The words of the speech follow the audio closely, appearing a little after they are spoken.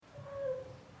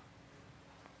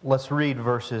Let's read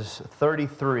verses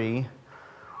 33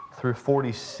 through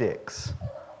 46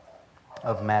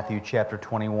 of Matthew chapter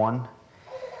 21.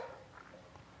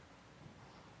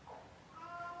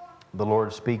 The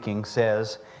Lord speaking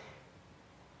says,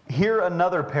 "Hear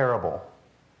another parable.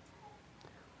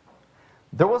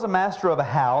 There was a master of a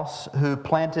house who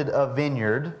planted a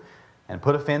vineyard and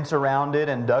put a fence around it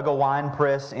and dug a wine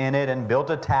press in it and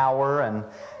built a tower and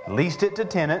leased it to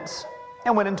tenants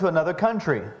and went into another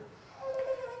country.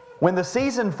 When the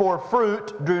season for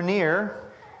fruit drew near,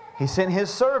 he sent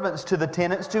his servants to the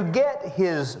tenants to get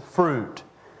his fruit.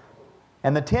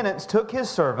 And the tenants took his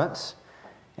servants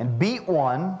and beat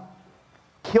one,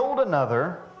 killed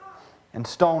another, and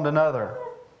stoned another.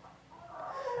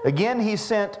 Again he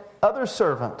sent other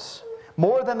servants,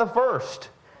 more than the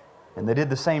first, and they did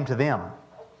the same to them.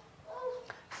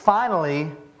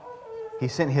 Finally, he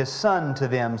sent his son to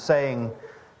them, saying,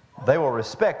 'They will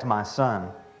respect my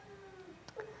son.'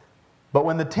 But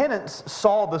when the tenants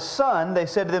saw the son, they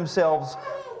said to themselves,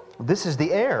 'This is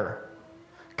the heir.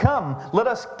 Come, let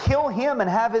us kill him and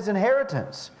have his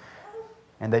inheritance.'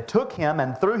 And they took him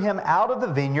and threw him out of the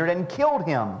vineyard and killed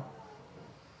him.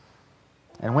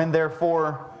 And when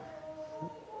therefore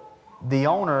the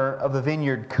owner of the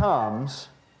vineyard comes,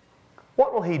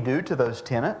 what will he do to those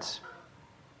tenants?'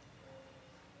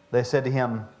 They said to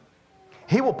him,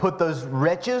 'He will put those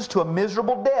wretches to a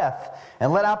miserable death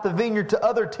and let out the vineyard to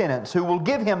other tenants who will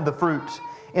give him the fruits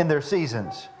in their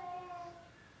seasons.'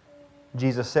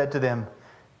 Jesus said to them,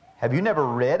 'Have you never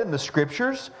read in the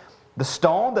Scriptures, the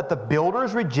stone that the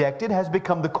builders rejected has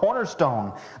become the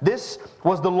cornerstone? This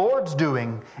was the Lord's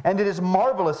doing, and it is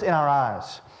marvelous in our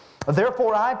eyes.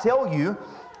 Therefore I tell you,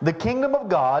 the kingdom of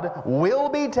God will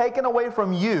be taken away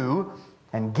from you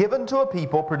and given to a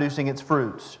people producing its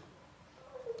fruits.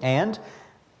 And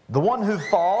the one who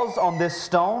falls on this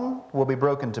stone will be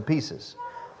broken to pieces.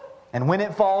 And when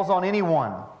it falls on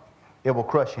anyone, it will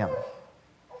crush him.'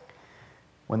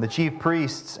 When the chief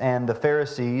priests and the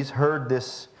Pharisees heard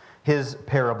his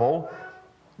parable,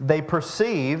 they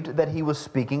perceived that he was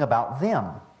speaking about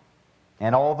them.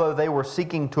 And although they were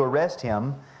seeking to arrest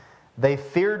him, they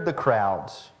feared the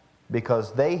crowds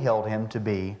because they held him to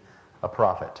be a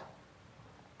prophet."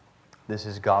 This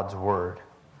is God's word.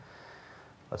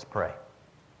 Let's pray.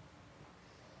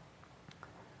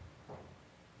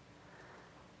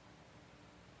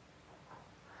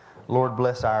 Lord,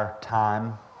 bless our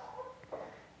time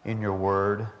in your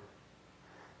word.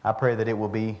 I pray that it will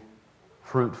be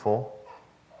fruitful.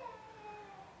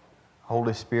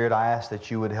 Holy Spirit, I ask that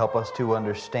you would help us to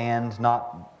understand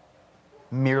not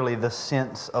merely the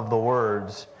sense of the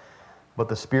words, but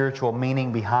the spiritual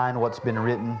meaning behind what's been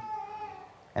written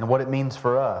and what it means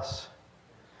for us.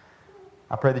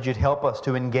 I pray that you'd help us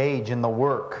to engage in the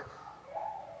work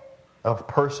of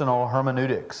personal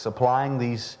hermeneutics, applying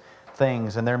these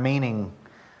things and their meaning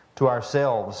to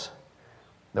ourselves,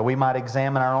 that we might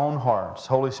examine our own hearts.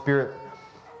 Holy Spirit,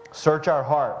 search our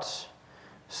hearts.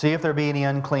 See if there be any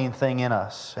unclean thing in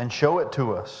us and show it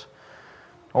to us.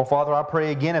 Oh, Father, I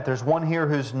pray again, if there's one here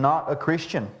who's not a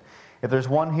Christian, if there's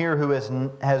one here who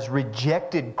has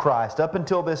rejected Christ up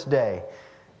until this day,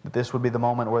 that this would be the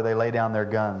moment where they lay down their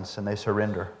guns and they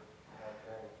surrender.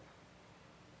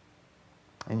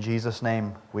 In Jesus'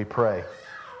 name we pray.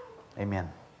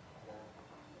 Amen.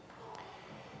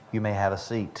 You may have a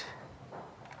seat.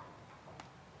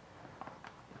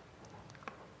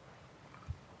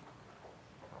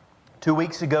 Two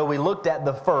weeks ago, we looked at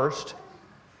the first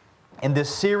in this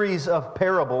series of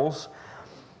parables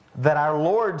that our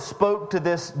Lord spoke to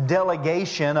this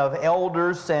delegation of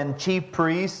elders and chief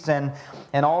priests and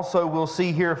also we'll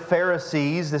see here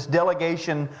Pharisees, this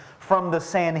delegation from the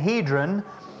Sanhedrin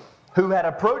who had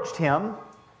approached him,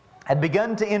 had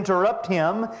begun to interrupt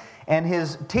him and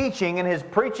his teaching and his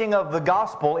preaching of the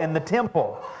gospel in the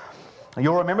temple.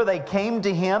 You'll remember they came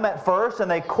to him at first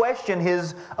and they questioned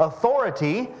his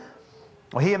authority.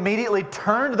 Well, he immediately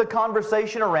turned the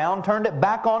conversation around, turned it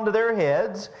back onto their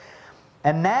heads,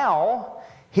 and now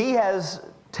he has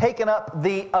taken up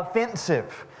the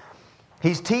offensive.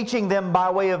 He's teaching them by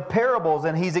way of parables,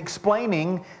 and he's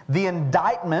explaining the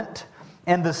indictment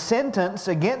and the sentence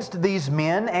against these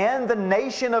men and the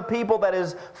nation of people that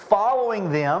is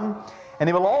following them. And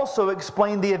he will also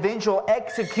explain the eventual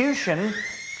execution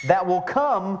that will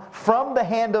come from the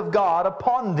hand of God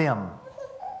upon them.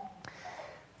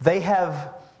 They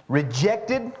have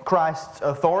rejected Christ's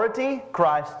authority,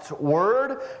 Christ's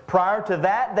word. Prior to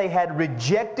that, they had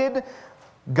rejected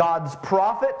God's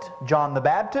prophet, John the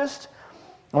Baptist.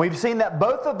 And we've seen that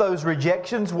both of those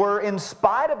rejections were in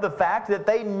spite of the fact that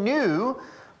they knew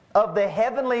of the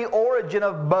heavenly origin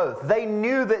of both. They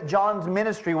knew that John's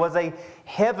ministry was a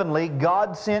heavenly,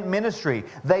 God-sent ministry.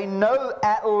 They know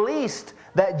at least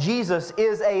that Jesus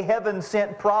is a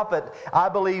heaven-sent prophet. I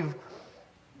believe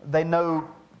they know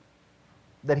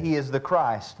that He is the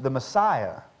Christ, the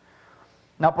Messiah.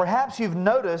 Now perhaps you've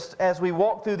noticed as we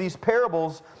walk through these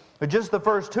parables, just the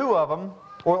first two of them,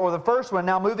 or the first one,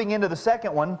 now moving into the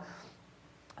second one,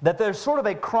 that there's sort of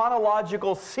a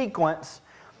chronological sequence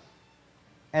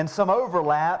and some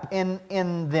overlap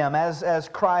in them as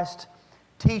Christ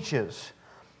teaches.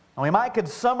 And we could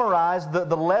summarize the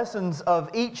lessons of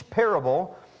each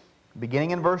parable,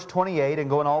 beginning in verse 28 and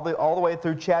going all the way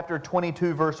through chapter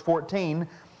 22, verse 14,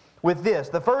 with this.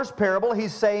 The first parable, He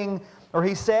said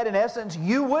in essence,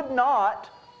 you would not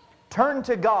turn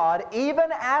to God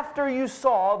even after you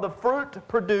saw the fruit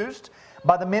produced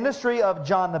by the ministry of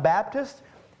John the Baptist.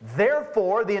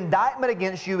 Therefore, the indictment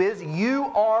against you is you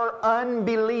are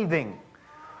unbelieving.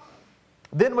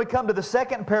 Then we come to the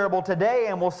second parable today,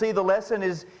 and we'll see the lesson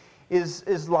is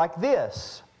like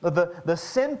this. The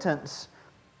sentence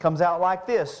comes out like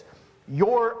this.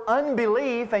 Your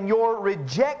unbelief and your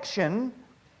rejection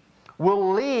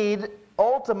will lead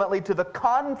ultimately to the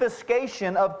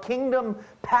confiscation of kingdom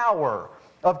power,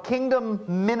 of kingdom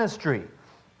ministry.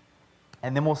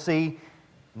 And then we'll see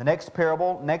in the next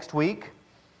parable next week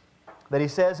that He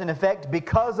says, in effect,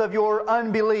 because of your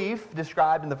unbelief,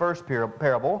 described in the first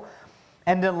parable,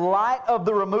 and in light of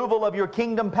the removal of your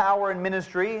kingdom power and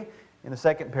ministry, in the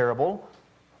second parable,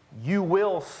 you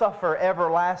will suffer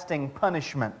everlasting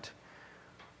punishment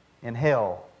in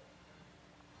hell.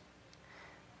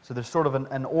 So there's sort of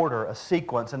an order, a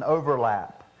sequence, an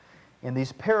overlap. In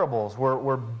these parables,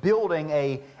 we're building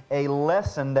a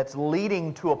lesson that's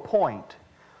leading to a point.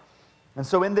 And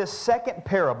so in this second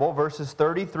parable, verses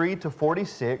 33 to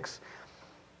 46,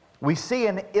 we see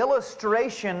an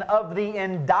illustration of the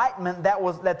indictment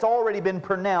that's already been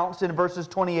pronounced in verses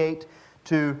 28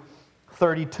 to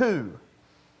 32.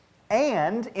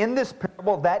 And in this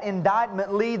parable, that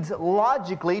indictment leads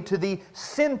logically to the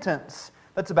sentence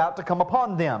that's about to come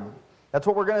upon them. That's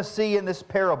what we're going to see in this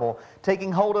parable.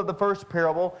 Taking hold of the first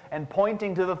parable and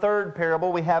pointing to the third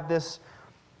parable, we have this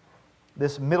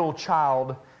middle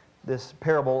child, this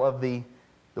parable of the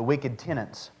wicked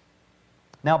tenants.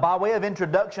 Now, by way of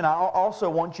introduction, I also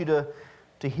want you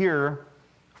to hear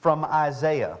from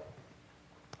Isaiah,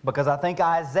 because I think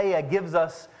Isaiah gives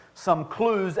us some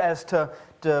clues as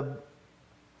to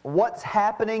what's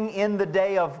happening in the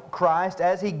day of Christ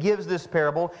as He gives this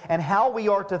parable and how we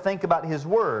are to think about His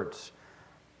words.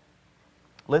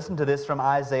 Listen to this from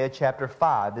Isaiah chapter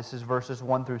 5. This is verses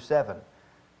 1 through 7.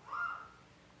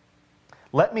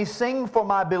 Let me sing for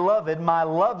my beloved my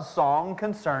love song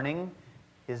concerning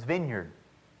his vineyard.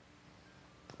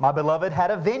 My beloved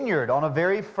had a vineyard on a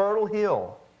very fertile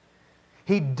hill.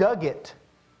 He dug it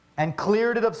and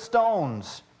cleared it of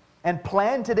stones and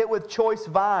planted it with choice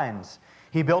vines.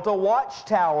 He built a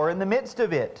watchtower in the midst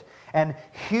of it and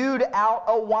hewed out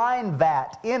a wine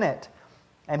vat in it.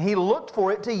 And he looked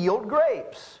for it to yield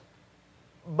grapes,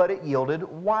 but it yielded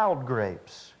wild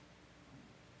grapes.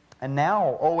 And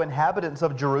now, O inhabitants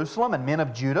of Jerusalem and men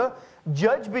of Judah,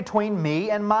 judge between me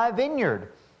and my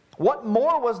vineyard. What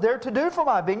more was there to do for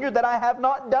my vineyard that I have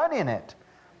not done in it?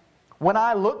 When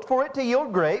I looked for it to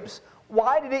yield grapes,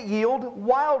 why did it yield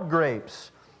wild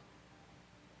grapes?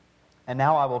 And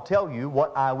now I will tell you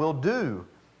what I will do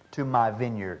to my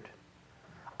vineyard.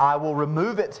 I will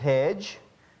remove its hedge,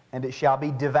 and it shall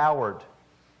be devoured.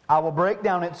 I will break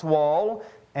down its wall,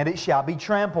 and it shall be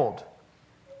trampled.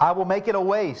 I will make it a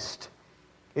waste.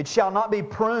 It shall not be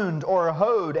pruned or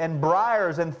hoed, and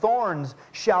briars and thorns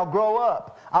shall grow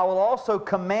up. I will also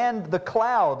command the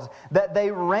clouds that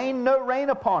they rain no rain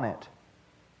upon it.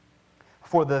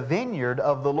 For the vineyard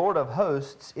of the Lord of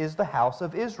hosts is the house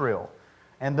of Israel,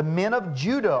 and the men of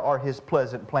Judah are His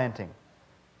pleasant planting.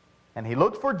 And He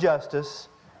looked for justice,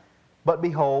 but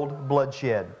behold,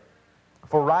 bloodshed.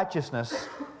 For righteousness,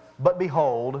 but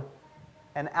behold,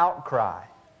 an outcry.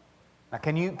 Now,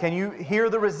 can you hear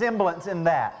the resemblance in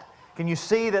that? Can you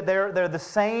see that they're the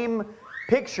same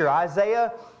picture?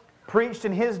 Isaiah preached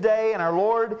in his day, and our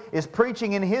Lord is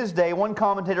preaching in His day. One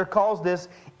commentator calls this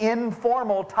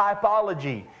informal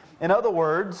typology. In other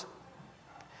words,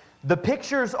 the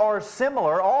pictures are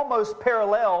similar, almost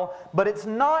parallel, but it's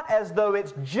not as though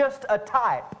it's just a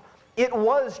type. It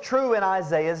was true in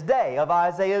Isaiah's day,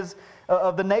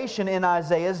 of the nation in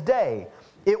Isaiah's day.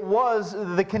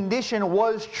 The condition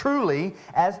was truly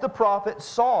as the prophet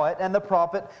saw it and the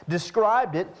prophet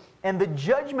described it, and the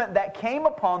judgment that came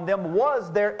upon them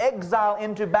was their exile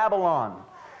into Babylon.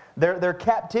 their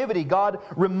captivity. God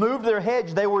removed their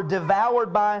hedge. They were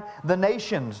devoured by the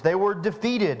nations. They were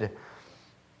defeated.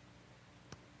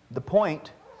 The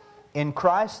point in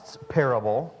Christ's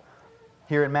parable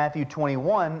here in Matthew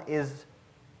 21 is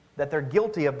that they're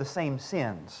guilty of the same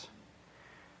sins.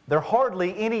 They're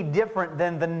hardly any different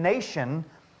than the nation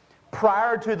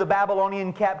prior to the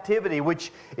Babylonian captivity,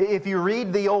 which, if you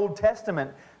read the Old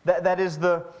Testament, that is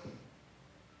the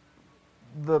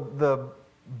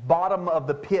bottom of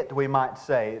the pit, we might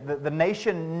say. The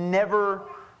nation never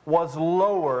was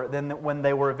lower than when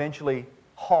they were eventually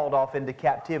hauled off into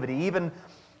captivity. Even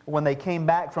when they came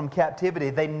back from captivity,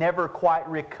 they never quite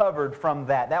recovered from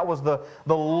that. That was the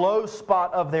low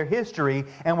spot of their history,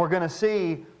 and we're going to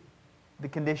see the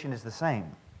condition is the same.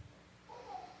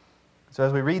 So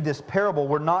as we read this parable,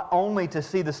 we're not only to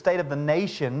see the state of the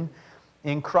nation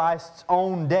in Christ's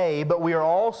own day, but we are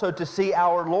also to see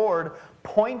our Lord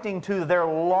pointing to their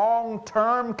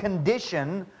long-term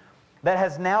condition that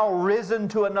has now risen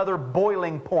to another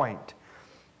boiling point.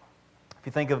 If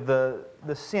you think of the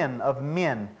sin of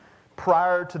men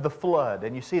prior to the flood,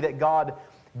 and you see that God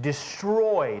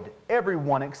destroyed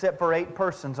everyone except for 8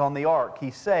 persons on the ark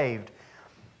He saved.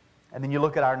 And then you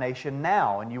look at our nation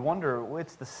now, and you wonder, well,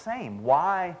 it's the same.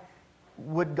 Why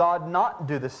would God not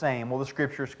do the same? Well, the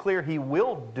Scripture is clear. He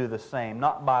will do the same,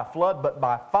 not by flood, but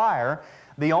by fire.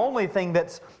 The only thing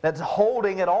that's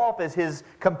holding it off is His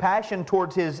compassion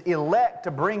towards His elect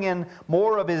to bring in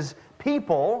more of His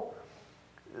people.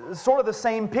 Sort of the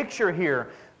same picture here.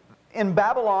 In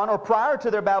Babylon, or prior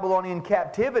to their Babylonian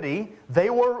captivity, they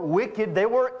were wicked, they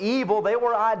were evil, they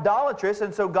were idolatrous,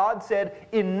 and so God said,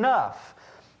 enough.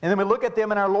 And then we look at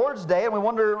them in our Lord's day and we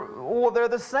wonder, well, they're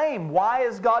the same. Why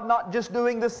is God not just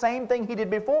doing the same thing He did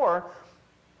before?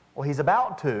 Well, He's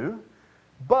about to,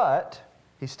 but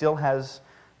He still has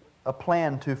a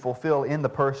plan to fulfill in the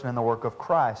person and the work of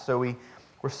Christ. So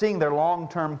we're seeing their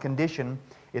long-term condition.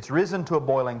 It's risen to a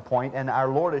boiling point, and our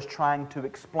Lord is trying to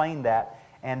explain that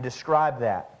and describe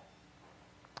that.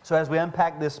 So as we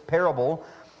unpack this parable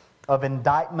of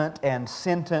indictment and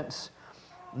sentence,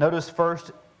 notice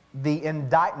first the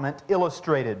indictment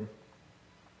illustrated.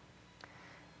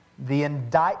 The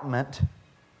indictment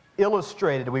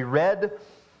illustrated. We read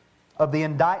of the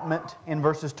indictment in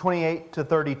verses 28 to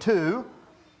 32.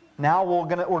 Now we're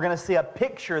going to see a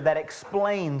picture that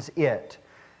explains it.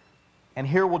 And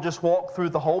here we'll just walk through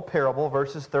the whole parable,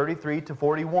 verses 33 to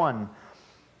 41.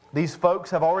 These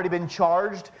folks have already been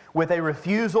charged with a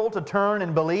refusal to turn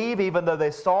and believe, even though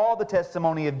they saw the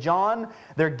testimony of John.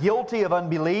 They're guilty of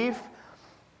unbelief.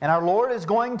 And our Lord is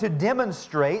going to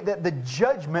demonstrate that the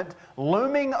judgment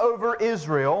looming over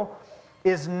Israel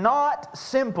is not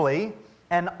simply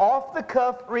an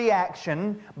off-the-cuff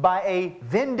reaction by a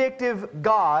vindictive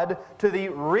God to the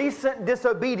recent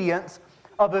disobedience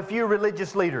of a few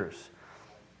religious leaders.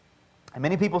 And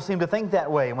many people seem to think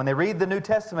that way. When they read the New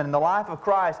Testament and the life of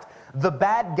Christ, the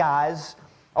bad guys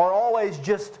are always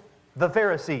just the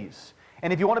Pharisees.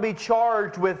 And if you want to be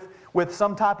charged with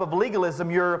some type of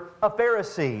legalism, you're a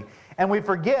Pharisee. And we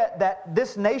forget that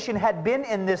this nation had been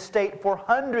in this state for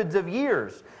hundreds of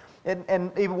years.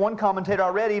 And even one commentator I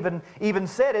read even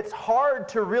said it's hard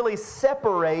to really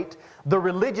separate the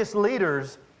religious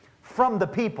leaders from the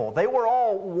people. They were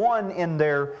all one in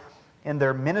their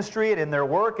ministry and in their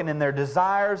work and in their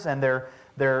desires and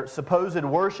their supposed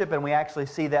worship, and we actually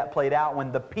see that played out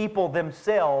when the people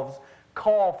themselves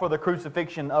call for the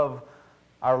crucifixion of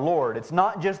our Lord. It's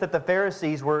not just that the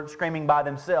Pharisees were screaming by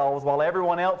themselves while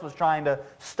everyone else was trying to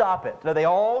stop it. No, they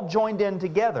all joined in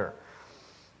together.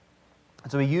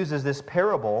 And so he uses this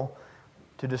parable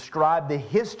to describe the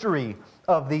history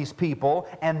of these people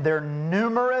and their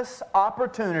numerous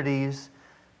opportunities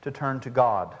to turn to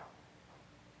God.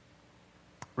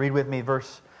 Read with me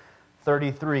verse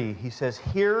 33. He says,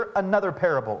 "Hear another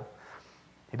parable."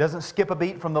 He doesn't skip a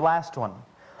beat from the last one.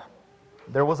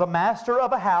 "There was a master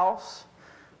of a house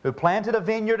who planted a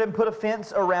vineyard and put a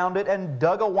fence around it and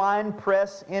dug a wine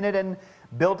press in it and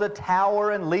built a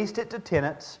tower and leased it to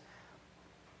tenants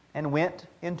and went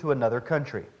into another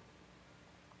country."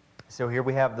 So here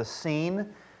we have the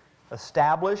scene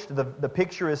established. The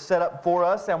picture is set up for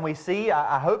us, and we see,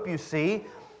 I hope you see,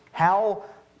 how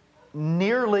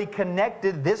nearly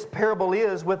connected this parable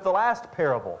is with the last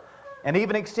parable. And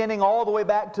even extending all the way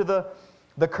back to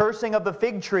the cursing of the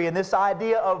fig tree and this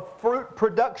idea of fruit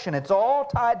production. It's all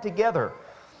tied together.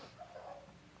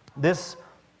 This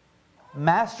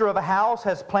master of a house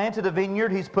has planted a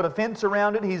vineyard. He's put a fence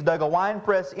around it. He's dug a wine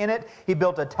press in it. He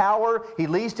built a tower. He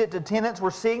leased it to tenants.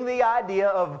 We're seeing the idea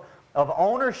of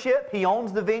ownership. He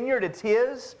owns the vineyard. It's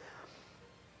his.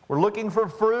 We're looking for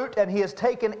fruit, and he has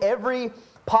taken every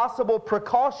possible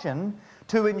precaution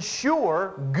to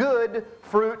ensure good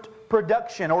fruit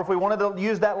production. Or if we wanted to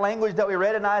use that language that we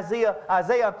read in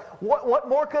Isaiah, what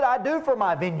more could I do for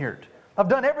my vineyard? I've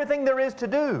done everything there is to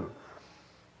do.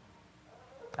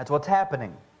 That's what's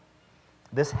happening.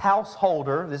 This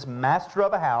householder, this master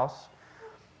of a house,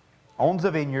 owns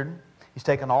a vineyard. He's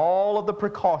taken all of the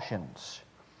precautions.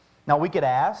 Now we could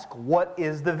ask, what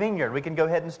is the vineyard? We can go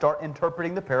ahead and start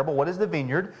interpreting the parable. What is the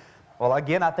vineyard? Well,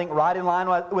 again, I think right in line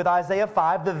with Isaiah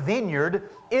 5, the vineyard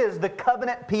is the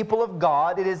covenant people of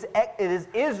God. It is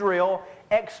Israel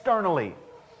externally.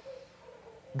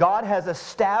 God has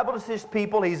established His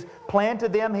people. He's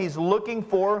planted them. He's looking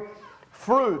for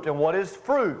fruit. And what is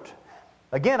fruit?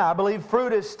 Again, I believe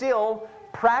fruit is still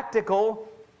practical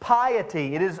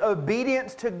piety. It is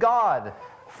obedience to God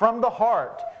from the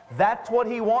heart. That's what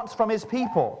He wants from His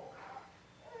people.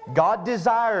 God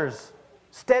desires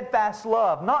steadfast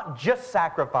love, not just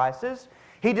sacrifices.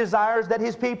 He desires that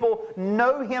His people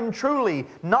know Him truly,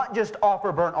 not just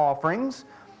offer burnt offerings.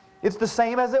 It's the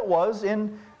same as it was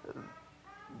in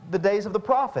the days of the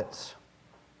prophets.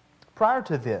 Prior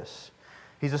to this,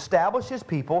 He's established His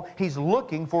people. He's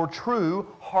looking for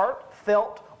true,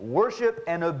 heartfelt worship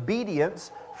and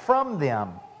obedience from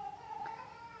them.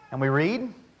 And we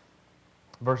read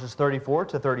verses 34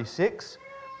 to 36.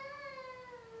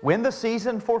 When the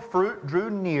season for fruit drew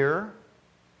near,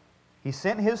 He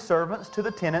sent His servants to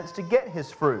the tenants to get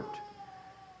His fruit.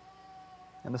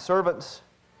 And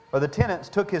the tenants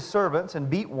took His servants and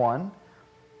beat one,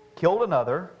 killed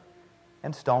another,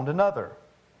 and stoned another.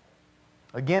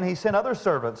 Again, He sent other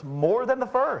servants, more than the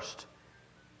first,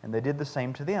 and they did the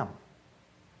same to them.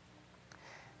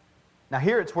 Now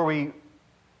here it's where we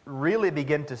really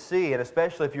begin to see, and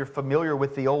especially if you're familiar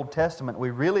with the Old Testament, we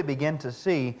really begin to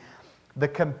see the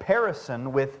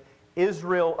comparison with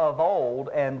Israel of old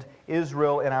and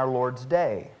Israel in our Lord's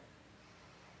day.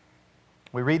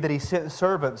 We read that He sent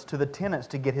servants to the tenants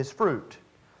to get His fruit.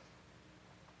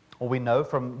 Well, we know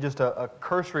from just a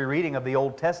cursory reading of the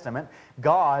Old Testament,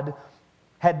 God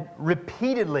had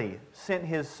repeatedly sent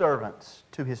His servants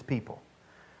to His people.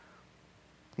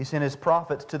 He sent His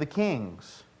prophets to the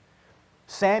kings.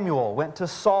 Samuel went to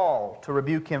Saul to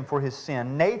rebuke him for his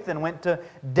sin. Nathan went to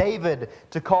David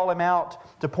to call him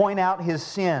out, to point out his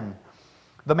sin.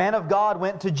 The man of God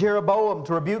went to Jeroboam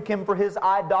to rebuke him for his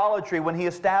idolatry when he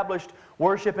established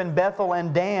worship in Bethel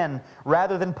and Dan,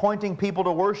 rather than pointing people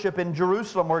to worship in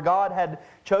Jerusalem, where God had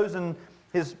chosen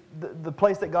the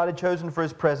place that God had chosen for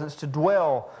His presence to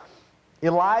dwell.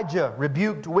 Elijah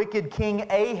rebuked wicked King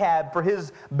Ahab for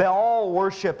his Baal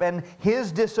worship and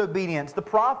his disobedience. The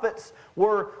prophets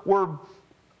were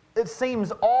it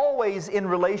seems, always in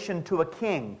relation to a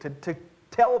king, to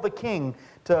tell the king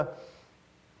to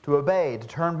obey, to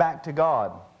turn back to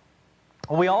God.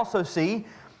 We also see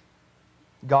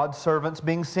God's servants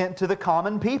being sent to the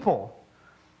common people.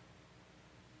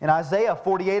 In Isaiah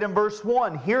 48 and verse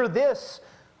 1, "Hear this,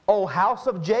 O house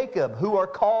of Jacob, who are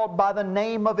called by the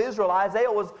name of Israel."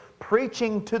 Isaiah was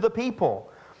preaching to the people.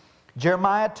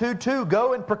 Jeremiah 2:2,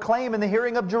 "Go and proclaim in the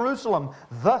hearing of Jerusalem,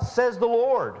 thus says the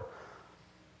Lord."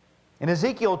 In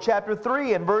Ezekiel chapter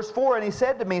 3 and verse 4, "And He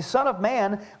said to me, Son of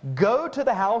man, go to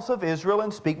the house of Israel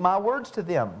and speak my words to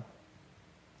them.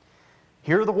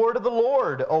 Hear the word of the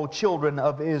Lord, O children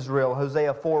of Israel."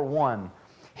 Hosea 4:1.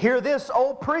 "Hear this,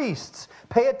 O priests.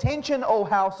 Pay attention, O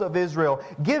house of Israel.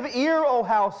 Give ear, O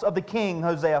house of the king."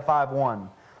 Hosea 5:1.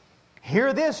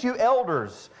 "Hear this, you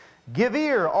elders. Give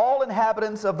ear, all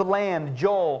inhabitants of the land."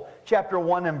 Joel chapter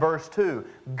 1 and verse 2.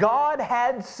 God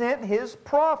had sent His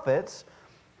prophets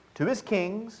to His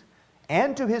kings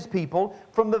and to His people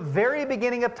from the very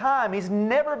beginning of time. He's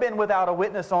never been without a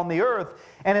witness on the earth.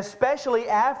 And especially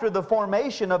after the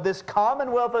formation of this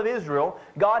commonwealth of Israel,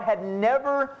 God had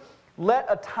never let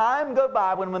a time go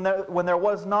by when there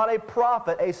was not a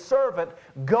prophet, a servant,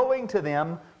 going to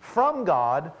them from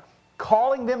God,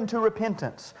 calling them to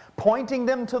repentance, pointing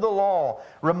them to the law,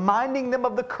 reminding them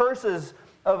of the curses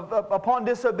upon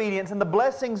disobedience and the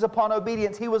blessings upon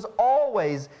obedience. He was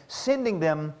always sending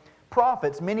them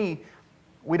prophets. Many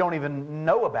we don't even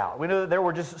know about. We know that there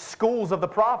were just schools of the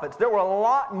prophets. There were a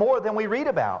lot more than we read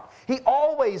about. He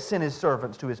always sent His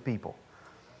servants to His people.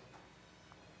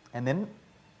 And then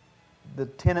the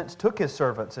tenants took His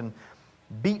servants and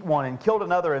beat one and killed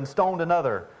another and stoned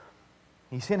another.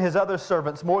 He sent His other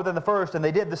servants, more than the first, and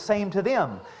they did the same to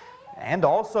them. And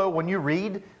also, when you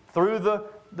read through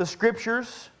the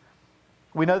Scriptures,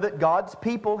 we know that God's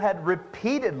people had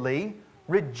repeatedly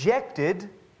rejected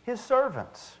His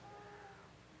servants.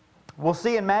 We'll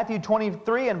see in Matthew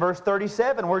 23 and verse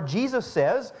 37 where Jesus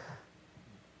says,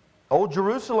 "O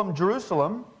Jerusalem,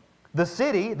 Jerusalem, the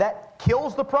city that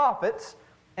kills the prophets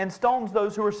and stones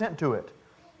those who are sent to it.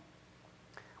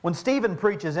 When Stephen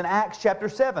preaches in Acts chapter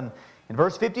 7, in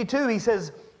verse 52, he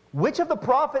says, "Which of the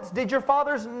prophets did your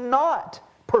fathers not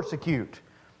persecute?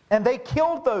 And they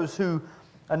killed those who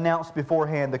announced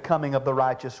beforehand the coming of the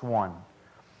righteous one."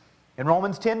 In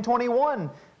Romans 10:21,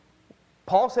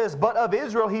 Paul says, "But of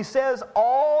Israel," he says,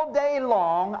 "all day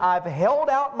long I've held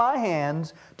out my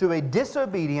hands to a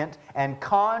disobedient and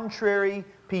contrary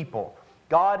people."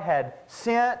 God had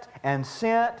sent and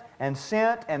sent and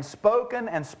sent and spoken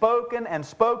and spoken and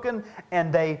spoken,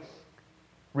 and they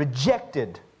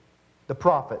rejected the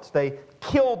prophets. They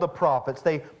killed the prophets.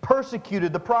 They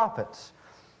persecuted the prophets.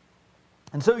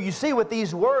 And so you see with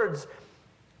these words,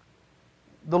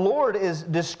 the Lord is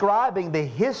describing the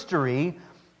history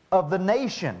of the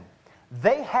nation.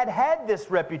 They had had this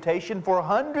reputation for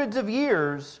hundreds of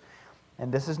years,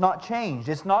 and this has not changed.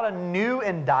 It's not a new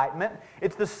indictment.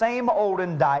 It's the same old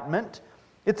indictment.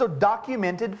 It's a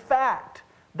documented fact.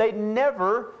 They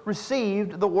never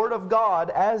received the Word of God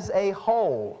as a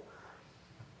whole.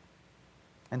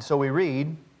 And so we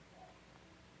read,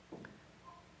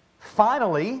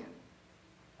 finally,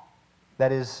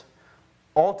 that is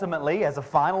ultimately, as a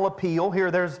final appeal,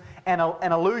 here there's an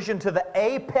allusion to the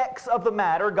apex of the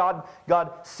matter. God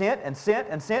sent and sent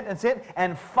and sent and sent,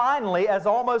 and finally, as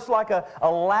almost like a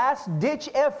last-ditch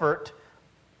effort,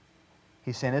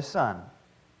 He sent His Son,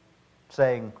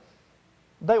 saying,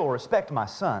 "They will respect my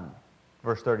Son."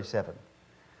 Verse 37.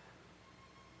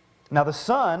 Now the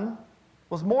Son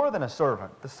was more than a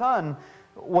servant. The Son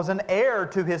was an heir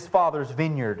to His Father's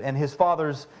vineyard and His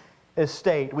Father's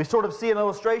estate. We sort of see an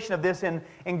illustration of this in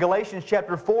Galatians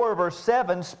chapter 4, verse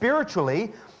 7,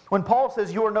 spiritually, when Paul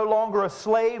says, "You are no longer a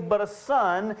slave, but a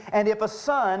son, and if a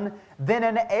son, then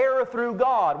an heir through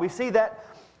God." We see that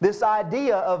this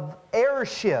idea of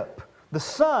heirship. The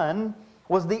Son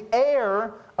was the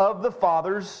heir of the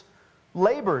Father's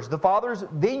labors, the Father's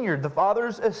vineyard, the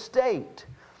Father's estate.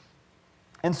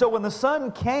 And so when the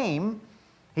Son came,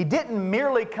 He didn't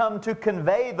merely come to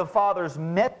convey the Father's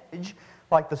message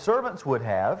like the servants would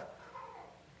have.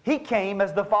 He came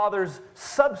as the Father's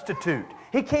substitute.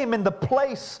 He came in the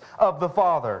place of the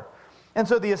Father. And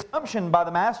so the assumption by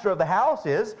the master of the house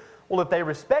is, well, if they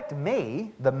respect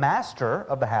me, the master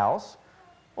of the house,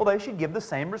 well, they should give the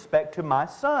same respect to my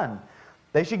Son.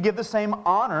 They should give the same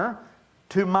honor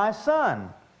to my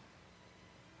Son.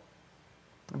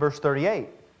 Verse 38.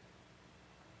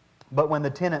 But when the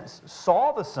tenants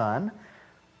saw the Son,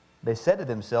 they said to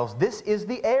themselves, "This is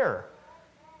the heir.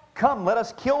 Come, let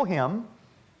us kill him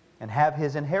and have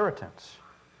his inheritance."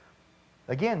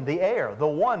 Again, the heir, the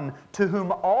one to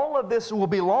whom all of this will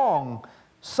belong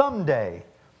someday.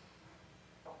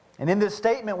 And in this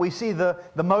statement we see the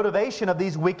motivation of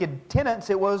these wicked tenants.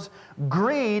 It was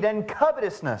greed and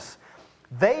covetousness.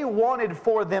 They wanted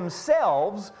for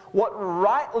themselves what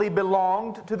rightly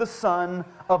belonged to the son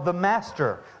of the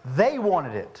master. They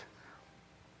wanted it.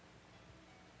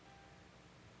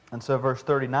 And so verse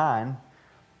 39,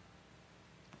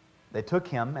 they took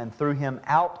him and threw him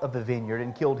out of the vineyard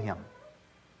and killed him.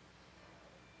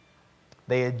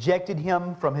 They ejected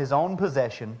him from his own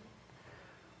possession.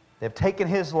 They've taken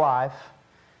his life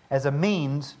as a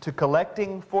means to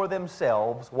collecting for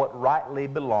themselves what rightly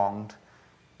belonged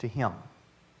to him.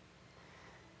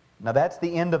 Now that's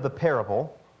the end of the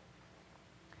parable.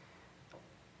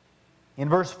 In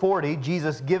verse 40,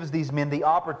 Jesus gives these men the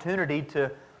opportunity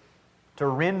to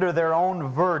render their own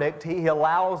verdict. He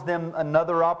allows them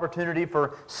another opportunity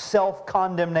for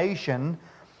self-condemnation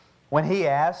when He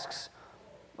asks,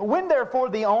 "When therefore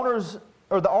the owner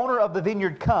of the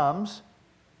vineyard comes,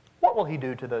 what will he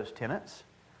do to those tenants?"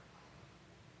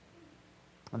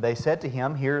 And they said to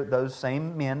him, here those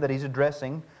same men that He's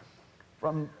addressing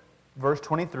from verse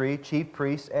 23, chief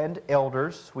priests and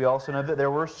elders. We also know that there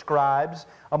were scribes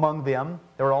among them.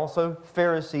 There were also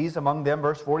Pharisees among them,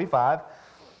 verse 45.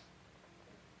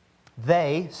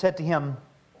 They said to him,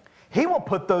 "He will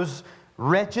put those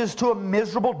wretches to a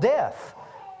miserable death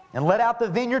and let out the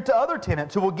vineyard to other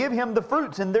tenants who will give him the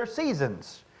fruits in their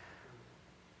seasons."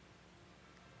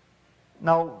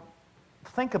 Now,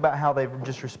 think about how they've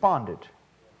just responded.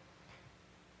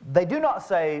 They do not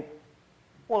say,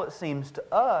 "Well, it seems to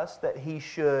us that he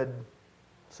should,"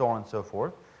 so on and so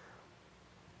forth.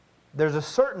 There's a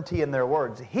certainty in their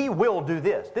words. He will do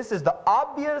this. This is the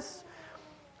obvious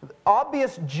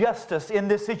justice in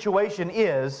this situation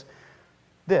is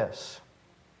this.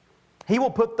 He will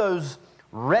put those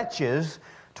wretches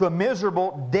to a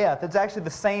miserable death. It's actually the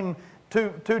same,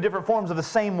 two different forms of the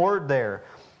same word there.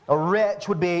 A wretch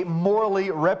would be a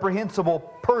morally reprehensible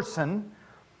person.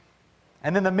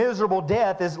 And then the miserable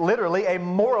death is literally a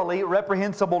morally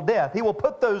reprehensible death. He will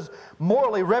put those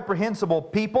morally reprehensible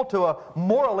people to a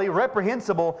morally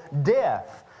reprehensible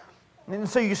death. And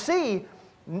so you see,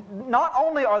 not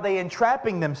only are they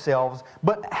entrapping themselves,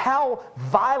 but how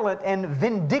violent and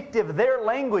vindictive their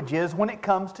language is when it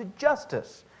comes to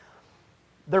justice.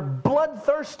 They're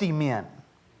bloodthirsty men,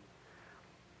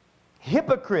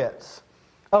 hypocrites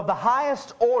of the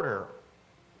highest order,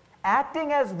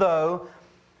 acting as though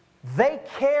they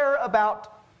care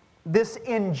about this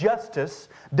injustice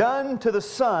done to the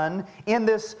Son in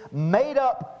this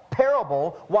made-up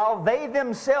parable, while they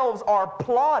themselves are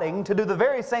plotting to do the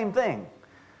very same thing.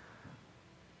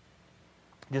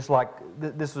 Just like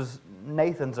this was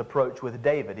Nathan's approach with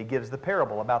David. He gives the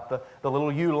parable about the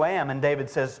little ewe lamb, and David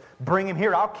says, "Bring him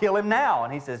here, I'll kill him now."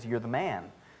 And he says, "You're the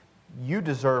man. You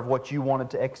deserve what you wanted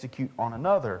to execute on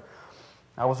another."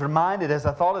 I was reminded as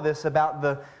I thought of this about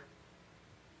the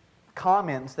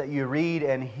comments that you read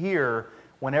and hear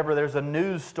whenever there's a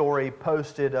news story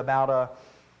posted about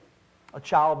a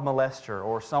child molester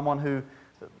or someone who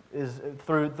is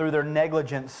through their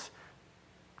negligence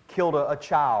killed a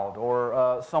child,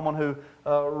 or someone who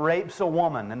rapes a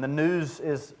woman, and the news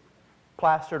is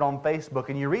plastered on Facebook,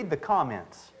 and you read the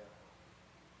comments.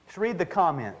 Just read the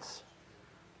comments.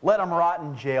 Let them rot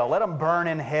in jail. Let them burn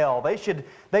in hell. They should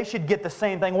get the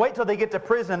same thing. Wait till they get to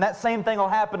prison and that same thing will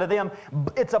happen to them.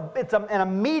 It's an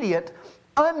immediate,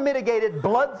 unmitigated,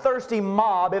 bloodthirsty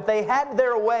mob. If they had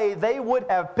their way, they would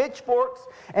have pitchforks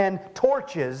and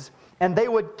torches and they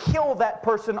would kill that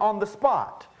person on the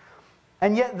spot.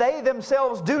 And yet they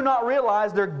themselves do not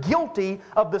realize they're guilty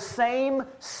of the same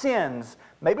sins.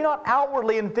 Maybe not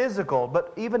outwardly and physical,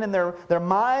 but even in their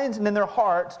minds and in their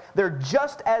hearts, they're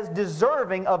just as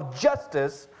deserving of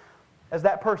justice as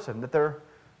that person that they're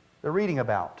reading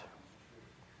about.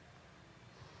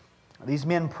 These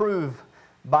men prove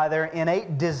by their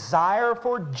innate desire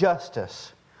for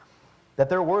justice that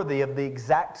they're worthy of the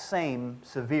exact same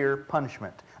severe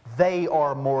punishment. They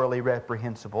are morally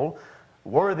reprehensible,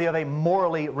 worthy of a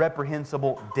morally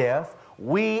reprehensible death.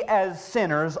 We as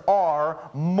sinners are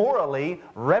morally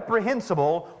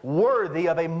reprehensible, worthy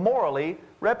of a morally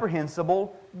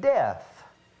reprehensible death.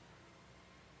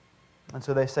 And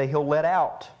so they say He'll let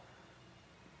out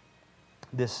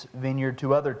this vineyard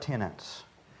to other tenants.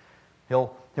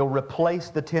 He'll replace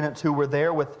the tenants who were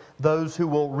there with those who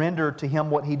will render to him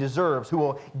what he deserves, who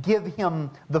will give him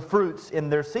the fruits in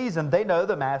their season. They know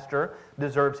the master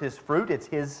deserves his fruit. It's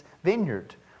his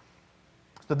vineyard.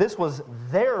 So this was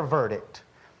their verdict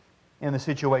in the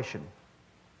situation.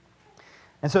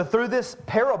 And so through this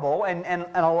parable and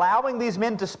allowing these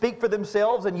men to speak for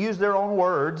themselves and use their own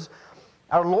words,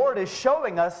 our Lord is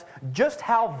showing us just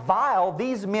how vile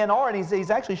these men are. And He's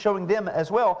actually showing them as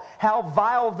well how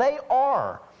vile they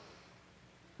are.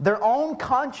 Their own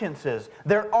consciences,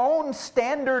 their own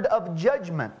standard of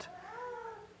judgment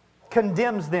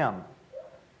condemns them.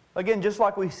 Again, just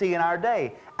like we see in our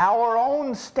day, our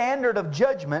own standard of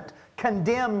judgment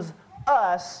condemns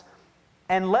us.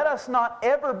 And let us not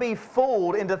ever be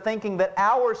fooled into thinking that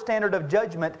our standard of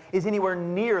judgment is anywhere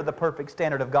near the perfect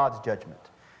standard of God's judgment.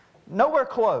 Nowhere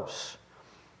close.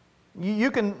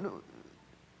 You can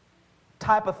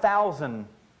type 1,000,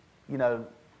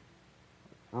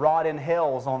 rot in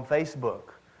hells on Facebook.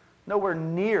 Nowhere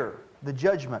near the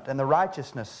judgment and the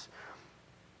righteousness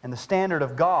and the standard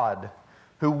of God,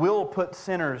 who will put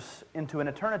sinners into an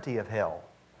eternity of hell.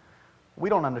 We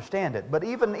don't understand it. But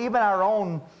even our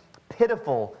own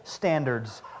pitiful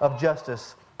standards of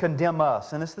justice condemn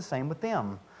us. And it's the same with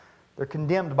them. They're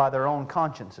condemned by their own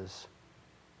consciences.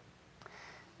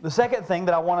 The second thing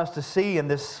that I want us to see in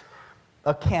this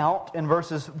account in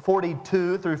verses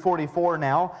 42 through 44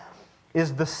 now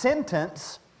is the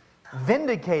sentence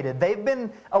vindicated. They've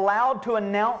been allowed to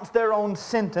announce their own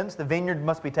sentence. The vineyard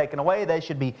must be taken away. They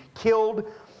should be killed.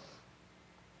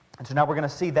 And so now we're going to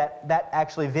see that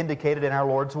actually vindicated in our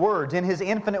Lord's words. In His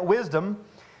infinite wisdom,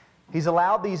 He's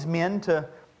allowed these men to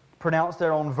pronounce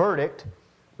their own verdict.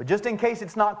 But just in case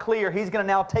it's not clear, He's going to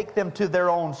now take them to their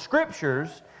own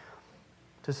Scriptures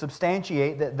to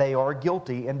substantiate that they are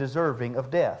guilty and deserving of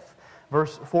death.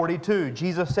 Verse 42,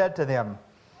 Jesus said to them,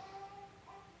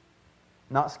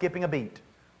 not skipping a beat,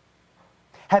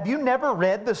 "Have you never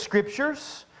read the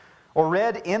Scriptures or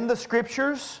read in the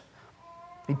Scriptures?"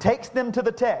 He takes them to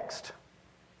the text.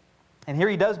 And here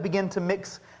He does begin to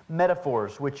mix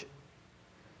metaphors, which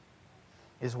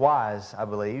is wise, I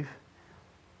believe.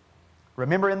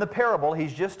 Remember, in the parable,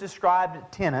 He's just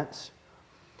described tenants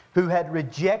who had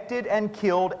rejected and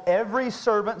killed every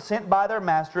servant sent by their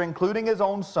master, including his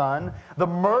own son. The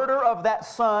murder of that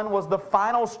son was the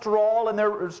final straw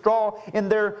in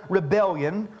their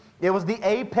rebellion. It was the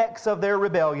apex of their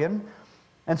rebellion.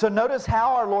 And so notice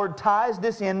how our Lord ties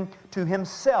this in to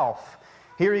Himself.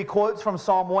 Here He quotes from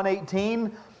Psalm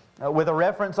 118 with a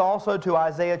reference also to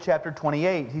Isaiah chapter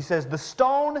 28. He says, "The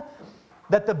stone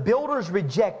that the builders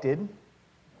rejected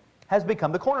has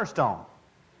become the cornerstone.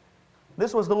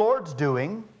 This was the Lord's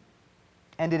doing,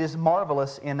 and it is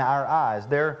marvelous in our eyes."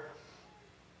 They're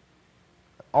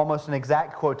almost an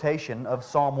exact quotation of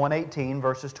Psalm 118,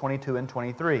 verses 22 and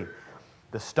 23.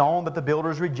 The stone that the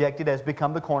builders rejected has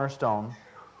become the cornerstone.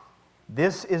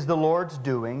 This is the Lord's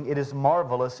doing. It is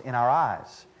marvelous in our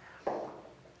eyes.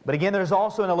 But again, there's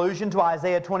also an allusion to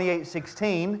Isaiah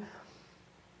 28:16.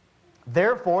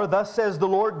 "Therefore, thus says the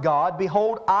Lord God,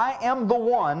 Behold, I am the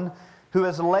one who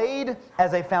has laid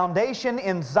as a foundation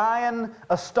in Zion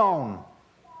a stone,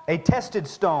 a tested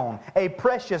stone, a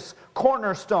precious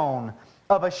cornerstone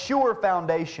of a sure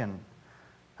foundation.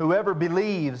 Whoever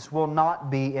believes will not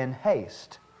be in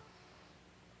haste."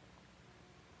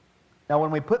 Now,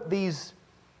 when we put these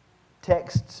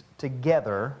texts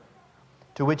together,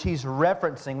 to which he's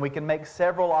referencing, we can make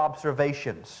several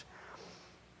observations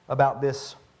about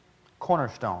this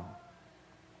cornerstone.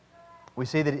 We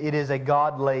see that it is a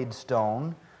God-laid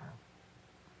stone.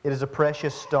 It is a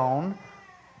precious stone.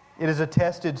 It is a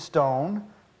tested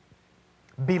stone.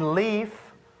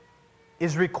 Belief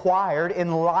is required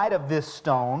in light of this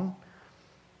stone.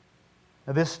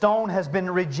 Now, this stone has been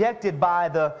rejected by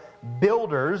the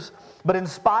builders, but in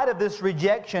spite of this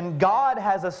rejection, God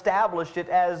has established it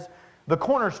as the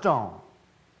cornerstone.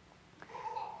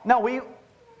 Now, we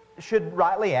should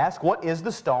rightly ask, what is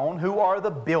the stone? Who are the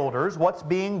builders? What's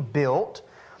being built?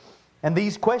 And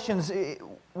these questions,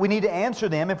 we need to answer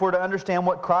them if we're to understand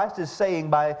what Christ is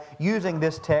saying by using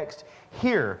this text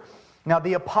here. Now,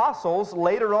 the apostles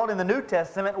later on in the New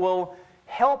Testament will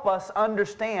help us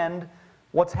understand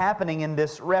what's happening in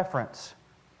this reference.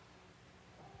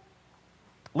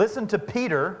 Listen to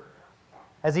Peter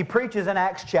as he preaches in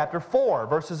Acts chapter 4,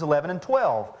 verses 11 and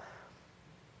 12.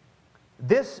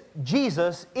 "This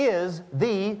Jesus is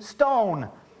the stone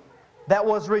that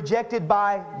was rejected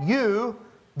by you,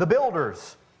 the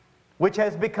builders, which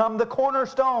has become the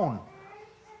cornerstone.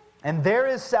 And there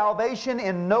is salvation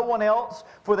in no one else,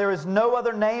 for there is no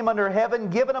other name under heaven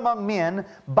given among men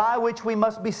by which we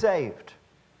must be saved."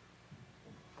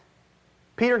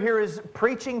 Peter here is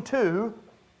preaching to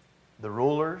the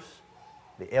rulers,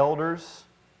 the elders,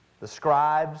 the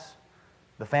scribes,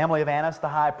 the family of Annas the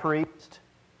high priest.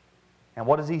 And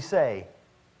what does he say?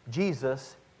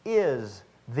 Jesus is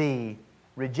the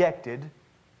rejected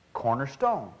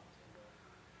cornerstone.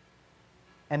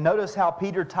 And notice how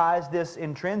Peter ties this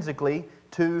intrinsically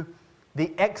to the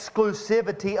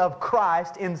exclusivity of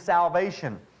Christ in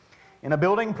salvation. In a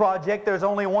building project, there's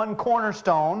only one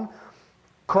cornerstone.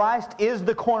 Christ is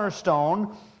the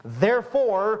cornerstone.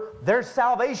 Therefore, there's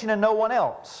salvation in no one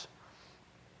else.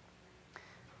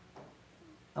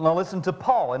 And now listen to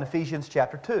Paul in Ephesians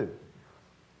chapter 2,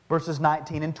 verses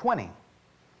 19 and 20.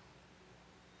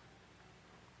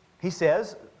 He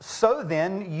says, "So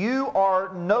then you are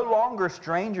no longer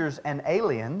strangers and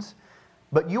aliens,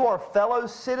 but you are fellow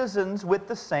citizens with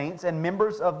the saints and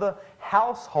members of the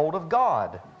household of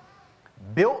God,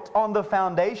 built on the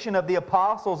foundation of the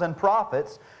apostles and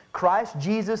prophets, Christ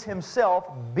Jesus Himself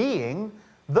being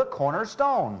the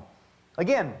cornerstone."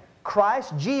 Again,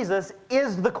 Christ Jesus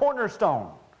is the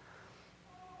cornerstone.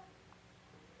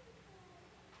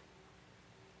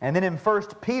 And then in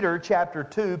 1 Peter chapter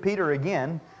 2, Peter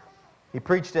again, he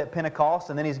preached at Pentecost,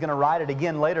 and then he's going to write it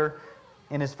again later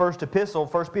in his first epistle,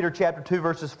 1 Peter chapter 2,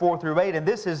 verses 4 through 8. And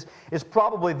this is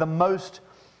probably the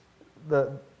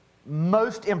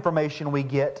most information we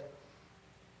get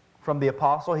from the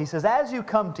apostle. He says, "As you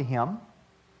come to Him,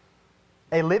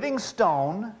 a living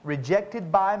stone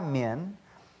rejected by men,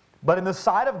 but in the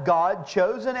sight of God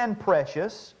chosen and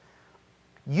precious,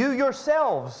 you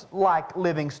yourselves, like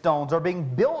living stones, are being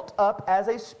built up as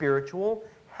a spiritual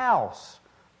house,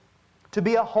 to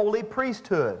be a holy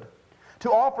priesthood,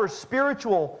 to offer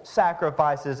spiritual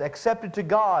sacrifices accepted to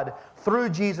God through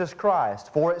Jesus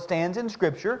Christ. For it stands in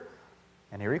Scripture,"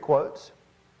 and here he quotes,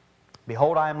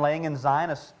 "Behold, I am laying in Zion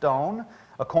a stone,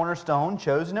 a cornerstone,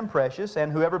 chosen and precious,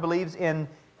 and whoever believes in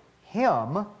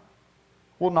Him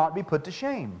will not be put to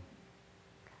shame.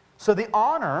 So the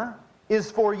honor is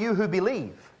for you who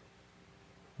believe,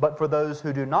 but for those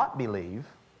who do not believe,"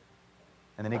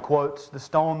 and then he quotes, "The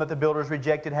stone that the builders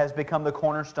rejected has become the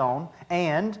cornerstone,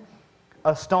 and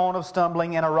a stone of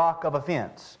stumbling and a rock of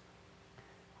offense.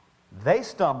 They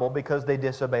stumble because they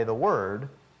disobey the word,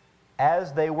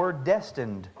 as they were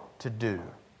destined to do.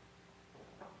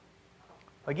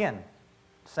 Again,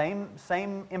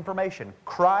 same information.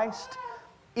 Christ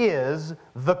is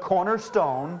the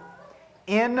cornerstone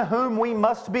in whom we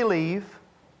must believe.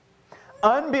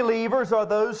 Unbelievers are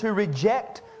those who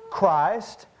reject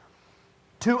Christ.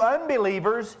 To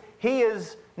unbelievers, He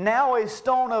is now a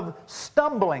stone of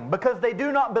stumbling because they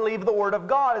do not believe the Word of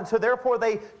God, and so therefore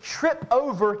they trip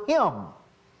over Him.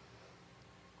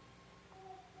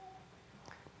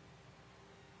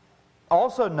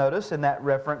 Also notice in that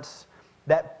reference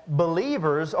that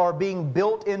believers are being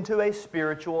built into a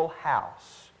spiritual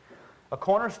house. A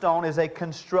cornerstone is a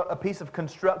piece of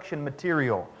construction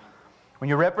material. When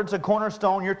you reference a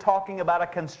cornerstone, you're talking about a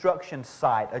construction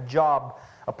site, a job,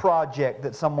 a project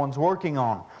that someone's working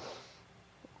on.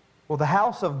 Well, the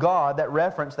house of God, that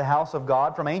reference, the house of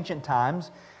God from ancient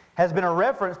times, has been a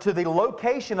reference to the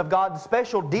location of God's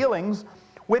special dealings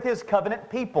with His covenant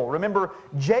people. Remember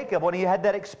Jacob, when he had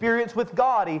that experience with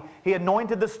God, he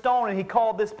anointed the stone and he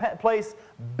called this place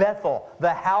Bethel,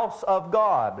 the house of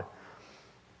God.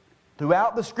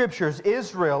 Throughout the Scriptures,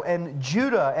 Israel and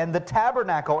Judah and the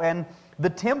tabernacle and the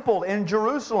temple in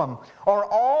Jerusalem are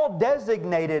all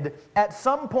designated at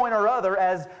some point or other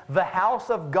as the house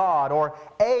of God or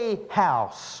a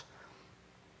house.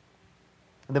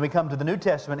 And then we come to the New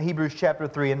Testament, Hebrews chapter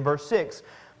 3 and verse 6,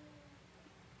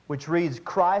 which reads,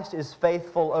 Christ is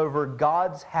faithful over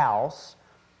God's house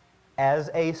as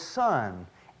a son,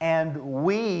 and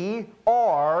we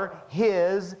are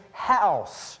His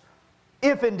house,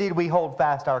 if indeed we hold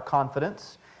fast our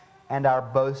confidence and our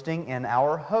boasting in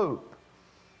our hope.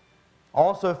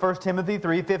 Also 1 Timothy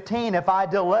 3:15, if I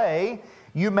delay,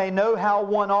 you may know how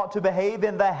one ought to behave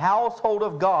in the household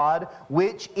of God,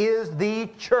 which is the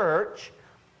church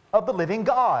of the living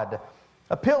God,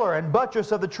 a pillar and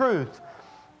buttress of the truth.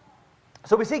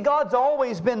 So we see God's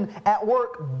always been at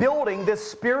work building this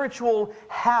spiritual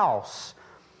house.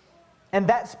 And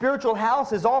that spiritual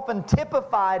house is often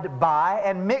typified by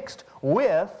and mixed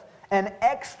with an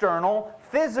external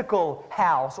physical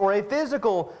house or a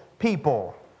physical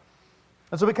people.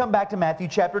 And so we come back to Matthew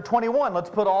chapter 21. Let's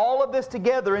put all of this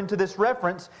together into this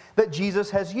reference that Jesus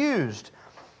has used.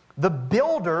 The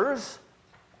builders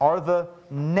are the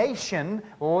nation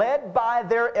led by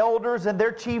their elders and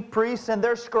their chief priests and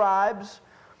their scribes.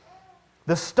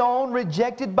 The stone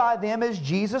rejected by them is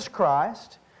Jesus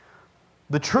Christ.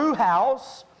 The true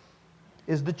house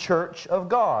is the church of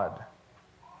God.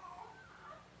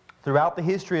 Throughout the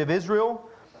history of Israel,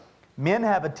 men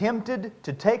have attempted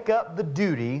to take up the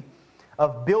duty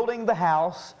of building the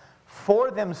house for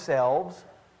themselves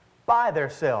by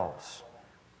themselves.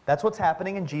 That's what's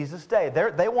happening in Jesus' day.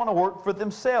 They want to work for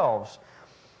themselves.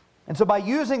 And so by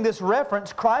using this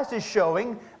reference, Christ is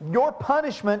showing your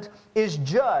punishment is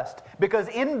just. Because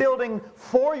in building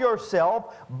for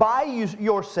yourself, by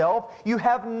yourself, you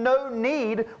have no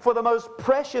need for the most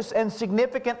precious and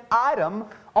significant item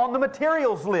on the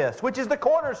materials list, which is the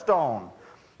cornerstone.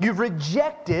 You've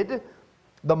rejected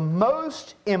the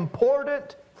most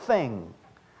important thing.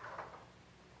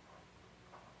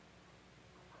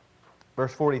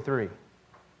 Verse 43.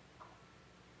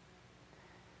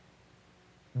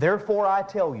 Therefore I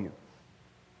tell you,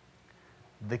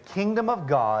 the kingdom of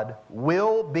God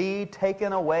will be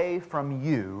taken away from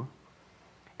you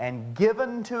and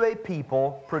given to a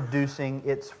people producing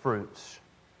its fruits.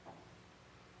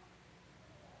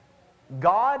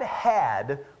 God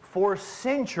had for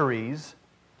centuries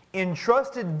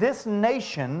entrusted this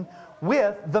nation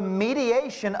with the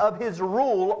mediation of His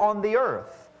rule on the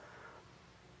earth.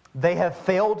 They have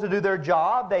failed to do their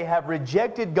job. They have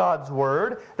rejected God's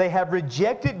Word. They have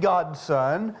rejected God's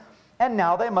Son. And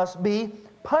now they must be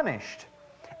punished.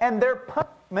 And their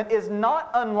punishment is not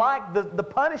unlike the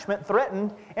punishment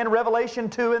threatened in Revelation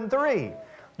 2 and 3.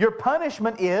 Your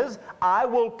punishment is, I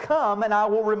will come and I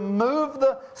will remove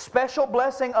the special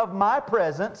blessing of my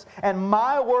presence and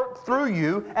my work through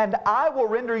you, and I will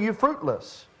render you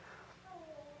fruitless.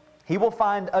 He will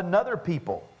find another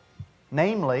people,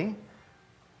 namely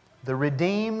the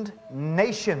redeemed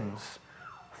nations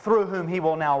through whom He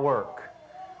will now work.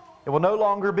 It will no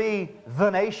longer be the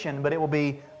nation, but it will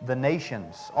be the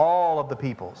nations, all of the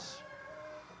peoples.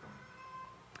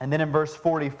 And then in verse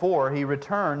 44, He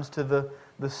returns to the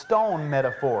stone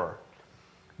metaphor.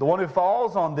 The one who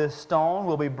falls on this stone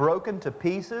will be broken to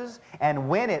pieces, and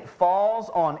when it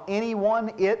falls on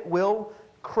anyone, it will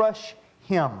crush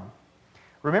him.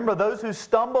 Remember, those who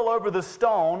stumble over the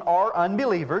stone are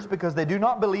unbelievers because they do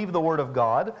not believe the Word of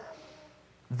God.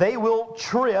 They will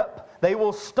trip, they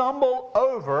will stumble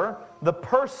over the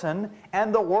person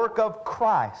and the work of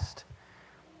Christ.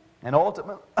 And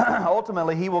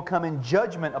ultimately, He will come in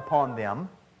judgment upon them,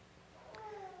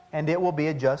 and it will be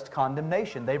a just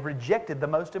condemnation. They've rejected the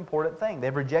most important thing.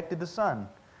 They've rejected the Son.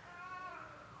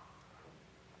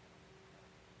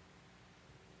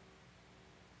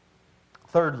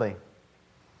 Thirdly,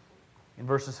 in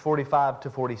verses 45 to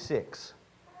 46,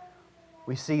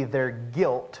 we see their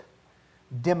guilt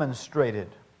demonstrated.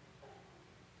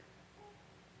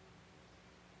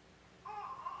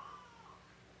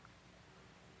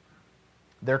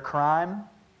 Their crime,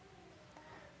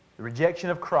 the rejection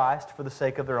of Christ for the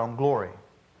sake of their own glory.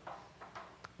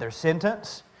 Their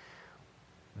sentence,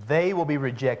 they will be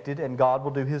rejected and God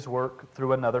will do His work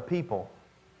through another people.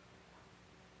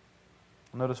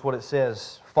 Notice what it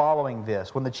says following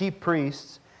this. When the chief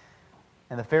priests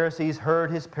and the Pharisees heard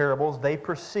His parables, they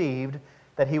perceived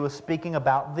that He was speaking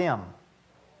about them.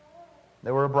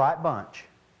 They were a bright bunch.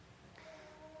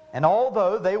 And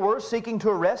although they were seeking to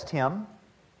arrest Him,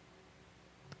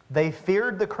 they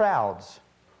feared the crowds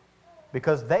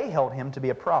because they held Him to be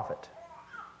a prophet.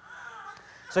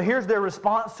 So here's their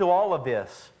response to all of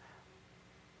this.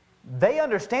 They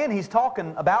understand He's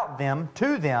talking about them,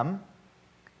 to them,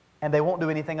 and they won't do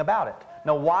anything about it.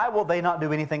 Now, why will they not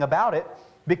do anything about it?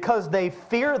 Because they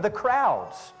fear the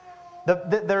crowds.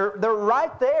 They're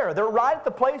right there. They're right at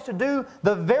the place to do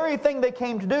the very thing they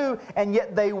came to do, and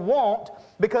yet they won't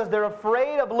because they're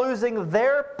afraid of losing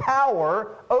their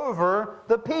power over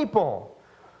the people.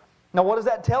 Now, what does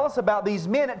that tell us about these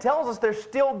men? It tells us they're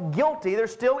still guilty. They're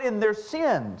still in their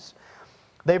sins.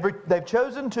 They've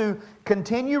chosen to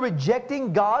continue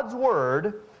rejecting God's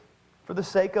Word for the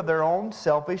sake of their own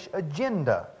selfish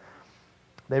agenda.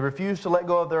 They refuse to let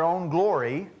go of their own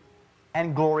glory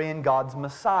and glory in God's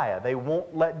Messiah. They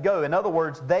won't let go. In other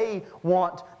words, they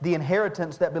want the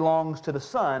inheritance that belongs to the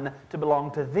Son to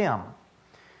belong to them.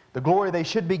 The glory they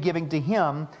should be giving to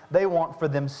Him, they want for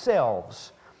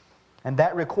themselves. And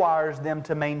that requires them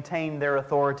to maintain their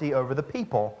authority over the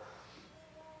people.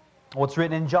 What's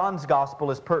written in John's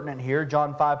Gospel is pertinent here.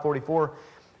 John 5:44,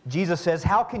 Jesus says,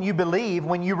 "How can you believe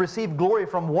when you receive glory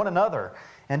from one another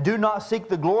and do not seek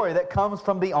the glory that comes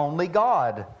from the only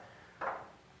God?"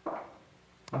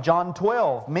 John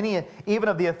 12, many even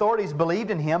of the authorities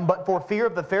believed in Him, but for fear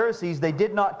of the Pharisees they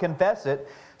did not confess it,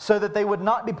 so that they would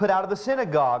not be put out of the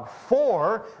synagogue.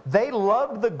 For they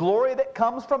loved the glory that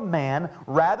comes from man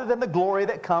rather than the glory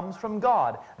that comes from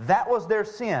God. That was their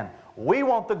sin. We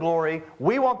want the glory,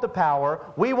 we want the power,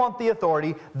 we want the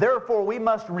authority. Therefore, we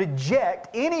must reject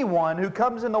anyone who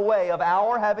comes in the way of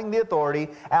our having the authority,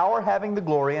 our having the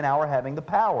glory, and our having the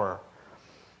power.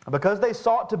 Because they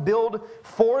sought to build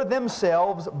for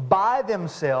themselves, by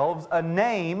themselves, a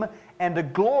name and a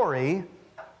glory,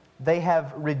 they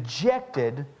have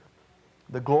rejected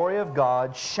the glory of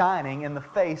God shining in the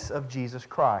face of Jesus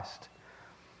Christ.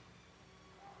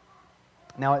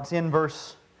 Now it's in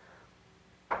verse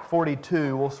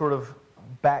 42, we'll sort of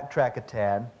backtrack a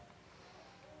tad.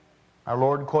 Our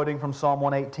Lord, quoting from Psalm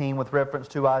 118 with reference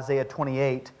to Isaiah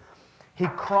 28, He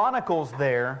chronicles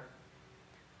there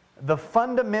the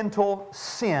fundamental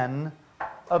sin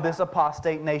of this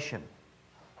apostate nation.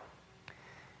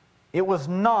 It was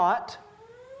not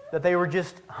that they were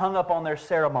just hung up on their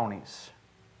ceremonies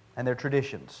and their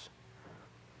traditions.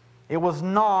 It was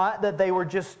not that they were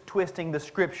just twisting the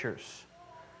Scriptures.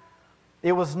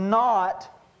 It was not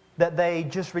that they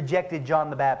just rejected John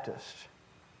the Baptist.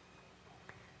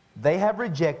 They have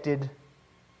rejected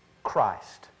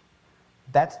Christ.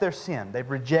 That's their sin. They've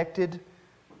rejected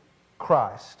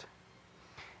Christ.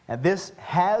 And this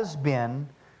has been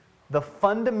the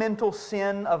fundamental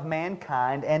sin of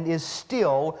mankind and is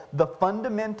still the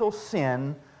fundamental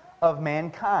sin of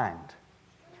mankind.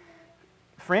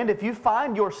 Friend, if you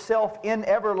find yourself in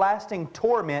everlasting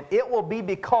torment, it will be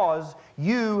because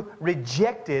you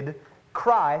rejected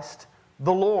Christ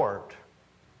the Lord.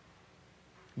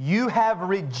 You have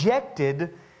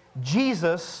rejected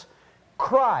Jesus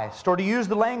Christ. Or to use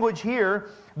the language here,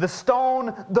 the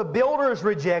stone the builders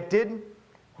rejected,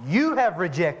 you have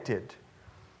rejected.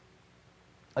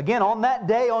 Again, on that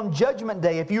day, on Judgment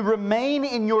Day, if you remain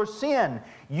in your sin,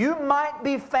 you might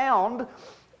be found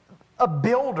a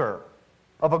builder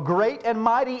of a great and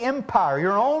mighty empire,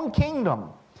 your own kingdom.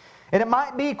 And it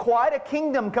might be quite a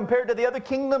kingdom compared to the other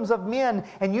kingdoms of men,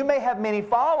 and you may have many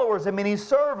followers and many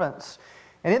servants.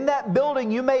 And in that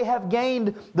building you may have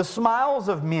gained the smiles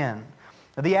of men,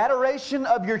 the adoration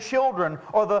of your children,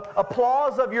 or the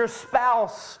applause of your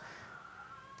spouse.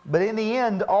 But in the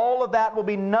end, all of that will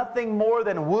be nothing more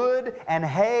than wood and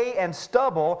hay and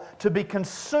stubble to be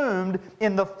consumed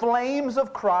in the flames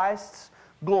of Christ's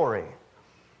glory.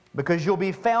 because you'll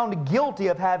be found guilty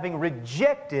of having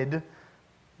rejected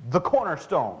the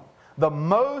cornerstone, the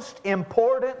most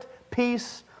important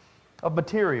piece of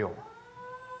material.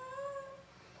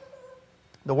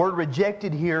 The word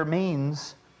rejected here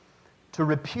means to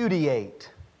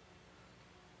repudiate,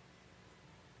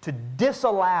 to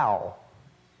disallow,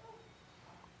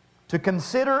 to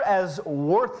consider as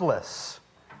worthless,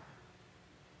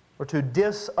 or to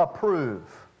disapprove.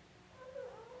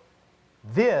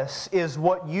 This is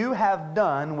what you have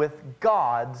done with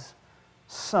God's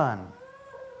Son.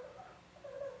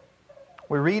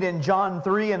 We read in John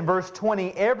 3 and verse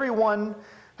 20, everyone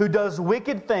who does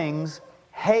wicked things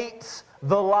hates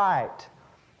the light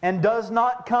and does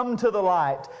not come to the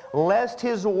light, lest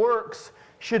his works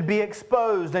should be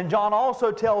exposed. And John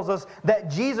also tells us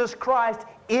that Jesus Christ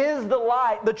is the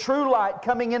light, the true light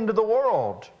coming into the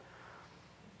world.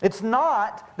 It's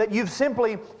not that you've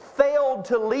simply failed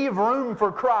to leave room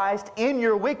for Christ in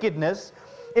your wickedness.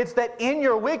 It's that in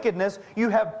your wickedness you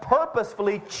have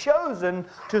purposefully chosen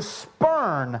to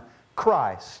spurn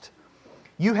Christ.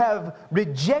 You have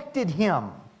rejected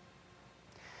Him.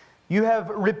 You have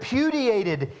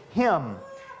repudiated Him.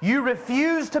 You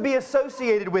refuse to be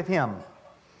associated with Him.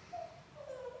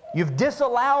 You've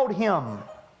disallowed Him.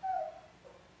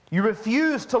 You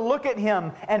refuse to look at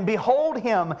Him and behold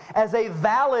Him as a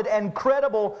valid and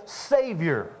credible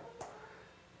Savior.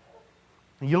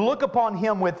 You look upon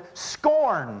Him with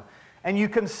scorn and you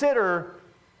consider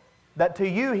that to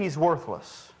you He's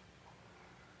worthless.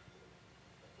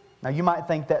 Now you might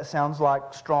think that sounds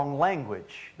like strong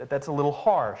language, that's a little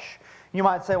harsh. You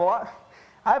might say, well,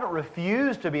 I haven't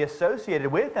refused to be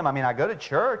associated with Him. I mean, I go to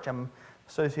church, I'm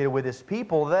associated with His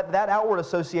people. That outward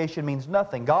association means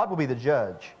nothing. God will be the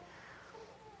judge.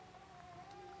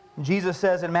 Jesus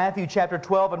says in Matthew chapter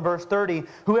 12 and verse 30,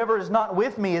 whoever is not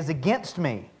with me is against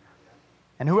me.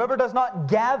 And whoever does not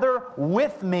gather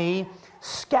with me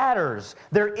scatters.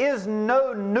 There is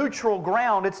no neutral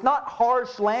ground. It's not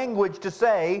harsh language to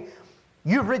say,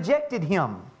 you've rejected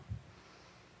Him.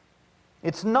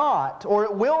 It's not, or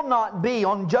it will not be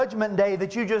on Judgment Day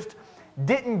that you just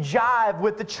didn't jive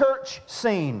with the church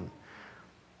scene,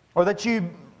 or that you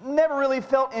never really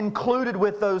felt included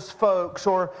with those folks,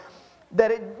 or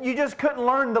that you just couldn't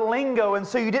learn the lingo and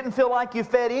so you didn't feel like you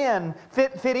fit in,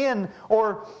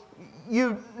 or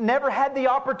you never had the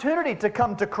opportunity to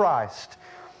come to Christ,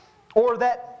 or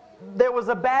that there was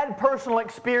a bad personal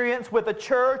experience with a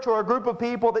church or a group of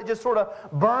people that just sort of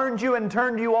burned you and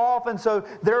turned you off, and so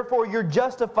therefore you're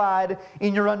justified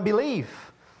in your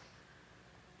unbelief.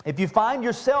 If you find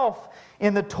yourself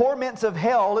in the torments of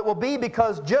hell, it will be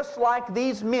because just like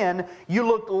these men, you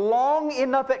looked long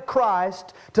enough at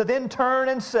Christ to then turn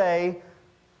and say,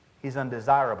 He's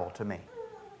undesirable to me.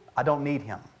 I don't need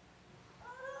Him.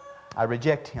 I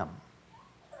reject Him.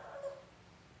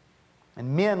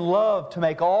 And men love to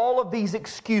make all of these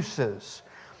excuses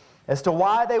as to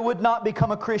why they would not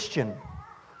become a Christian.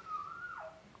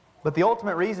 But the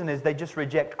ultimate reason is they just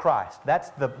reject Christ.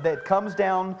 That comes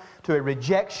down to a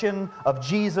rejection of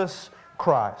Jesus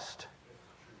Christ.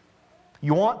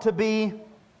 You want to be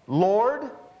Lord,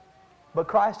 but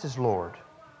Christ is Lord.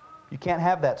 You can't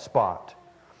have that spot.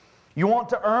 You want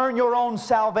to earn your own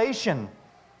salvation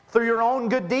through your own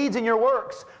good deeds and your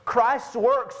works. Christ's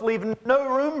works leave no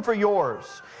room for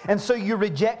yours, and so you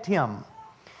reject Him.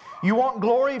 You want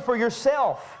glory for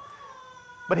yourself,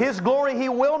 but His glory He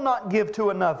will not give to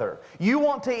another. You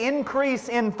want to increase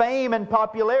in fame and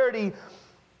popularity.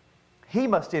 He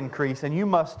must increase and you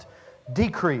must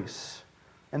decrease.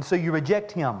 And so you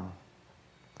reject Him.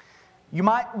 You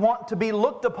might want to be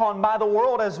looked upon by the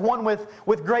world as one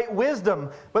with great wisdom,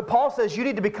 but Paul says you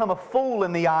need to become a fool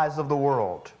in the eyes of the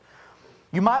world.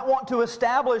 You might want to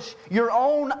establish your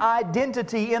own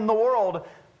identity in the world,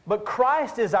 but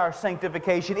Christ is our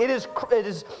sanctification. It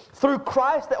is through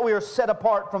Christ that we are set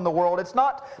apart from the world. It's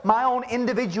not my own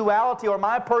individuality or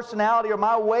my personality or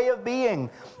my way of being.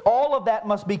 All of that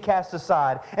must be cast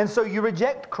aside. And so you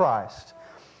reject Christ.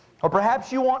 Or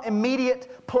perhaps you want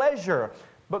immediate pleasure,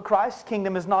 but Christ's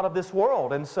kingdom is not of this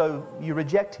world, and so you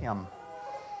reject Him.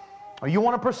 Or you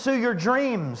want to pursue your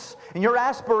dreams and your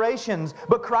aspirations,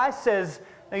 but Christ says,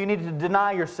 no, you need to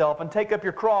deny yourself and take up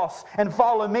your cross and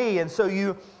follow me, and so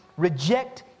you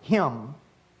reject Him.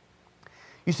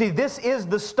 You see, this is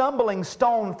the stumbling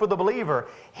stone for the believer.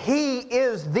 He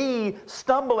is the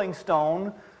stumbling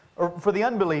stone, or for the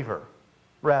unbeliever,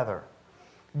 rather.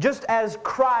 Just as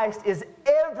Christ is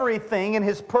everything in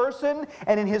His person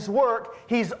and in His work,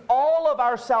 He's all of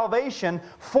our salvation.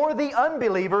 For the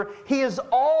unbeliever, He is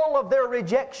all of their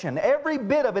rejection. Every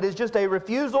bit of it is just a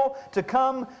refusal to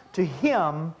come to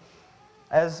Him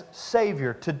as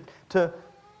Savior, to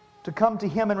come to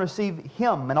Him and receive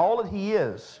Him and all that He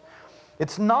is.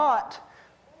 It's not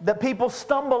that people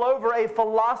stumble over a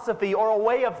philosophy or a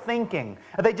way of thinking.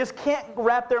 They just can't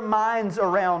wrap their minds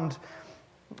around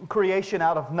creation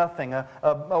out of nothing,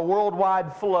 a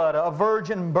worldwide flood, a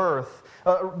virgin birth,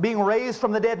 being raised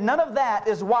from the dead. None of that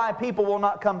is why people will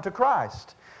not come to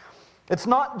Christ. It's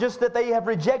not just that they have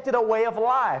rejected a way of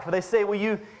life, or they say,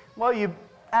 well, you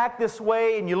act this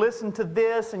way, and you listen to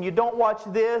this, and you don't watch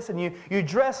this, and you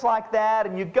dress like that,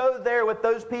 and you go there with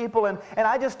those people, and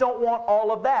I just don't want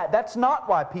all of that. That's not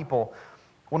why people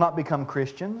will not become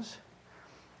Christians.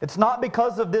 It's not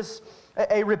because of this,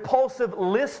 a repulsive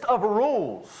list of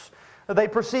rules. They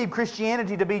perceive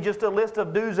Christianity to be just a list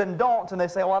of do's and don'ts, and they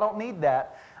say, well, I don't need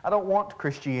that. I don't want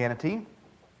Christianity.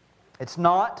 It's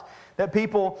not that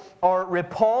people are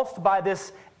repulsed by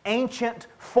this ancient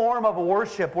form of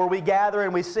worship where we gather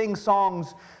and we sing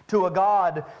songs to a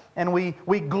God and we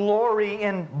glory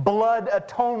in blood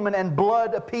atonement and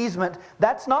blood appeasement.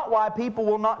 That's not why people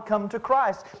will not come to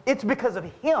Christ. It's because of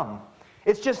Him.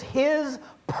 It's just His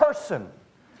person.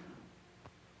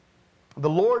 The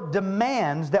Lord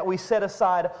demands that we set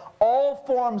aside all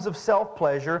forms of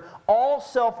self-pleasure, all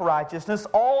self-righteousness,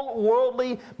 all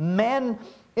worldly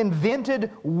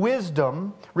man-invented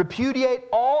wisdom, repudiate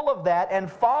all of that and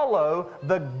follow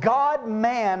the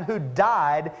God-man who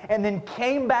died and then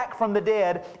came back from the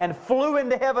dead and flew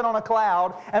into heaven on a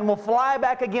cloud and will fly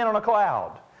back again on a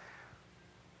cloud.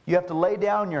 You have to lay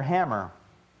down your hammer,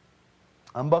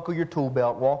 unbuckle your tool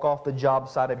belt, walk off the job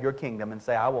site of your kingdom and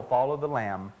say, I will follow the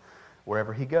Lamb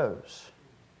wherever He goes.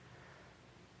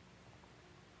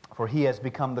 For He has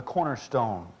become the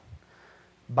cornerstone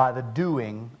by the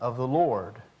doing of the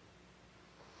Lord.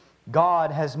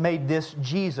 God has made this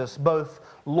Jesus both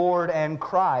Lord and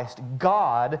Christ.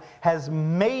 God has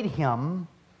made Him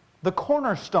the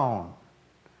cornerstone.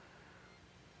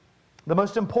 The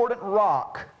most important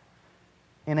rock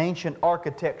in ancient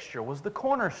architecture was the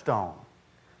cornerstone.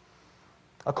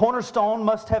 A cornerstone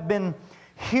must have been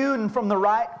hewn from the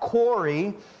right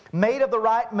quarry, made of the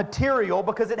right material,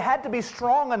 because it had to be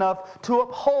strong enough to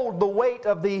uphold the weight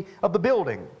of the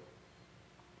building.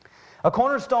 A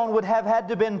cornerstone would have had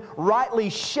to have been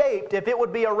rightly shaped if it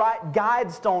would be a right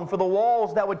guide stone for the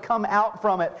walls that would come out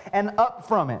from it and up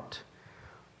from it.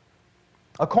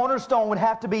 A cornerstone would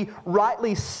have to be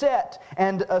rightly set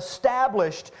and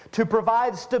established to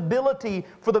provide stability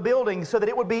for the building so that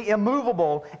it would be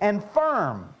immovable and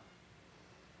firm.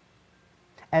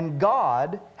 And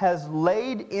God has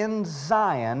laid in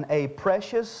Zion a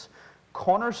precious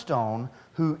cornerstone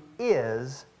who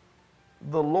is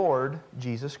the Lord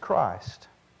Jesus Christ.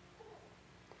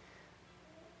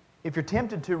 If you're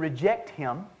tempted to reject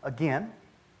Him again,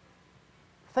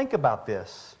 think about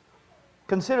this.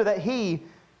 Consider that He,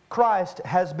 Christ,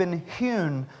 has been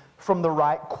hewn from the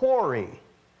right quarry.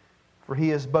 For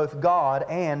He is both God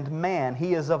and man.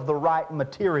 He is of the right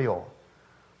material,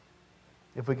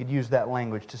 if we could use that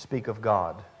language to speak of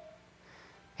God.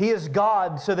 He is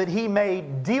God so that He may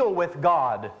deal with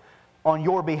God on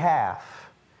your behalf.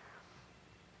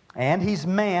 And He's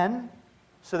man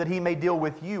so that He may deal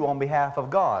with you on behalf of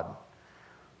God.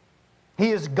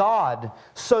 He is God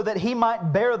so that He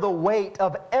might bear the weight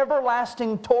of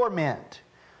everlasting torment.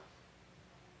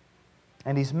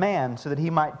 And He's man so that He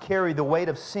might carry the weight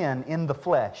of sin in the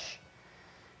flesh.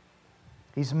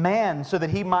 He's man so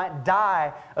that He might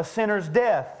die a sinner's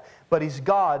death, but He's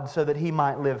God so that He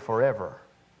might live forever.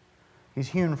 He's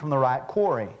hewn from the right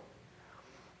quarry.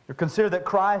 You consider that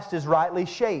Christ is rightly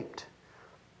shaped.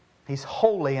 He's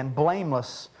holy and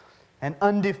blameless and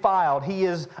undefiled. He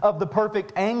is of the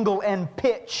perfect angle and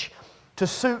pitch to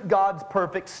suit God's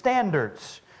perfect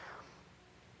standards.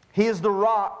 He is the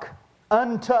rock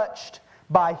untouched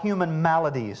by human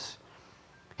maladies.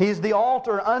 He is the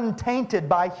altar untainted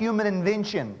by human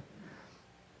invention.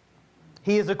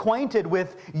 He is acquainted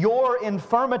with your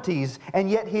infirmities, and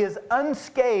yet He is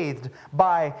unscathed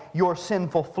by your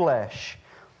sinful flesh.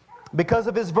 Because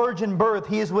of His virgin birth,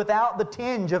 He is without the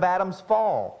tinge of Adam's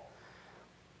fall.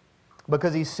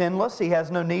 Because He's sinless, He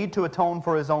has no need to atone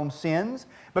for His own sins.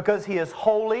 Because He is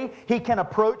holy, He can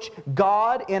approach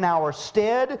God in our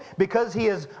stead. Because He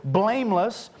is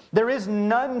blameless, there is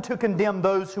none to condemn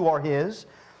those who are His.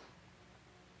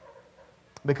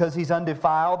 Because He's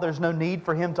undefiled, there's no need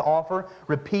for Him to offer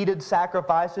repeated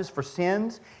sacrifices for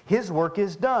sins. His work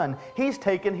is done. He's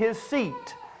taken His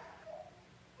seat.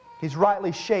 He's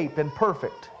rightly shaped and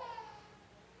perfect.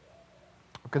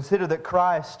 Consider that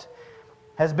Christ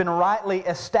has been rightly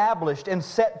established and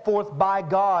set forth by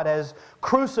God as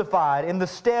crucified in the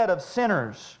stead of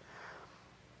sinners.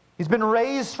 He's been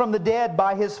raised from the dead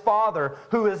by His Father,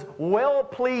 who is well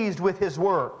pleased with His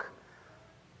work.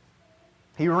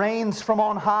 He reigns from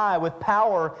on high with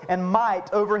power and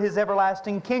might over His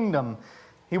everlasting kingdom.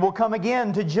 He will come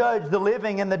again to judge the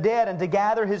living and the dead and to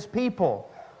gather His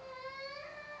people.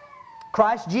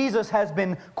 Christ Jesus has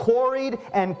been quarried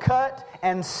and cut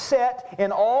and set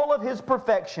in all of His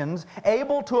perfections,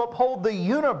 able to uphold the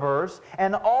universe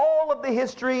and all of the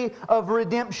history of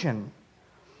redemption.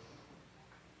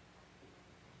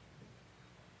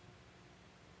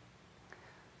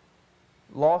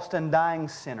 Lost and dying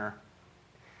sinner,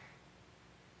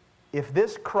 if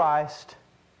this Christ,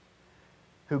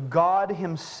 who God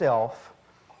Himself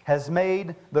has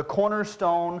made the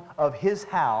cornerstone of His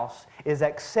house, is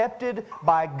accepted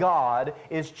by God,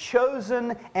 is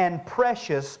chosen and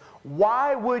precious,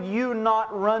 why would you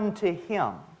not run to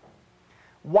Him?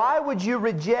 Why would you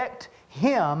reject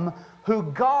Him who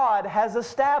God has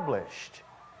established?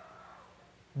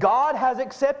 God has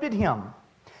accepted Him.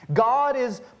 God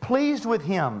is pleased with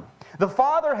Him. The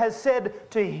Father has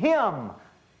said to Him,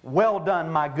 "Well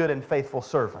done, my good and faithful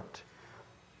servant."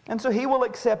 And so He will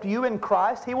accept you in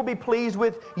Christ. He will be pleased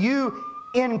with you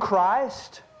in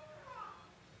Christ.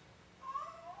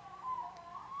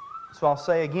 So I'll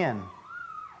say again,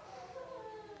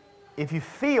 if you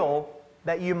feel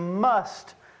that you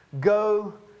must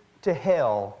go to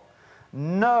hell,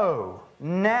 know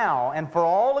now and for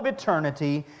all of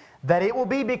eternity that it will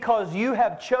be because you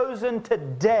have chosen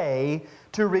today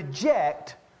to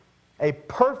reject a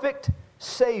perfect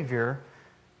Savior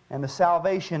and the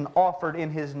salvation offered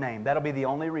in His name. That'll be the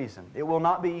only reason. It will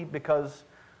not be because,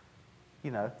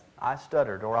 I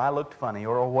stuttered or I looked funny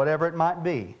or whatever it might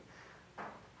be. The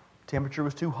temperature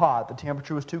was too hot. The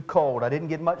temperature was too cold. I didn't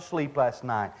get much sleep last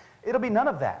night. It'll be none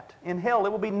of that. In hell,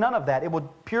 it will be none of that. It would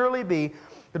purely be, it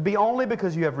would be only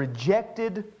because you have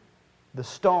rejected the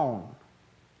stone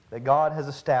that God has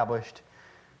established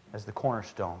as the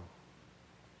cornerstone.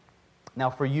 Now,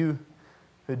 for you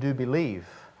who do believe,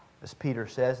 as Peter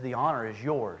says, the honor is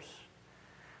yours.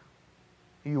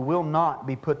 You will not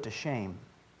be put to shame.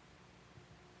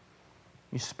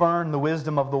 You spurn the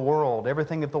wisdom of the world.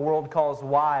 Everything that the world calls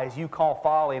wise, you call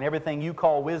folly, and everything you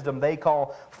call wisdom, they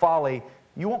call folly.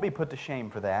 You won't be put to shame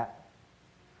for that.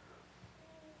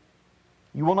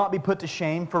 You will not be put to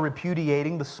shame for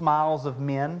repudiating the smiles of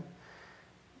men.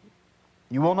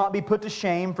 You will not be put to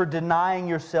shame for denying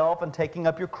yourself and taking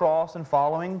up your cross and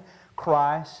following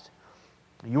Christ.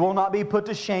 You will not be put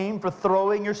to shame for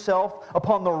throwing yourself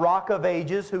upon the rock of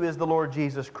ages, who is the Lord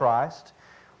Jesus Christ.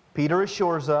 Peter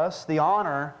assures us the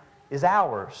honor is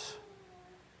ours.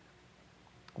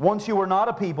 Once you were not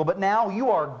a people, but now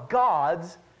you are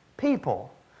God's people.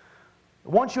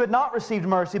 Once you had not received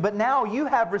mercy, but now you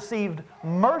have received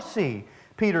mercy,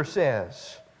 Peter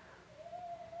says.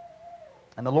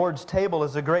 And the Lord's table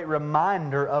is a great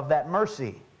reminder of that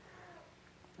mercy.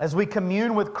 As we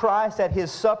commune with Christ at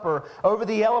His supper over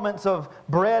the elements of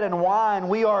bread and wine,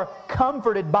 we are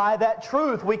comforted by that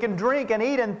truth. We can drink and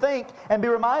eat and think and be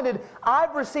reminded,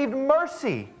 I've received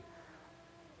mercy.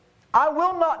 I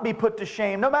will not be put to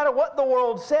shame. No matter what the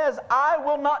world says, I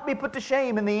will not be put to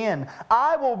shame in the end.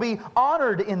 I will be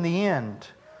honored in the end.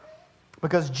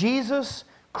 Because Jesus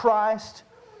Christ,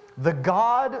 the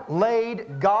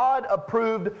God-laid,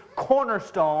 God-approved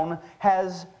cornerstone,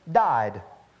 has died.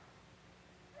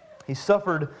 He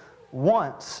suffered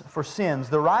once for sins,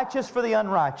 the righteous for the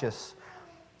unrighteous,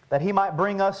 that He might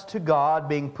bring us to God,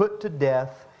 being put to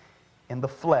death in the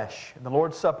flesh. In the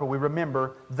Lord's Supper, we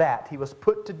remember that. He was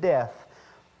put to death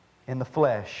in the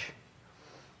flesh.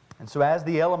 And so as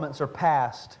the elements are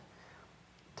passed,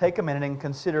 take a minute and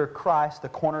consider Christ the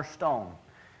cornerstone.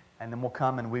 And then we'll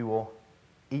come and we will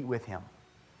eat with Him.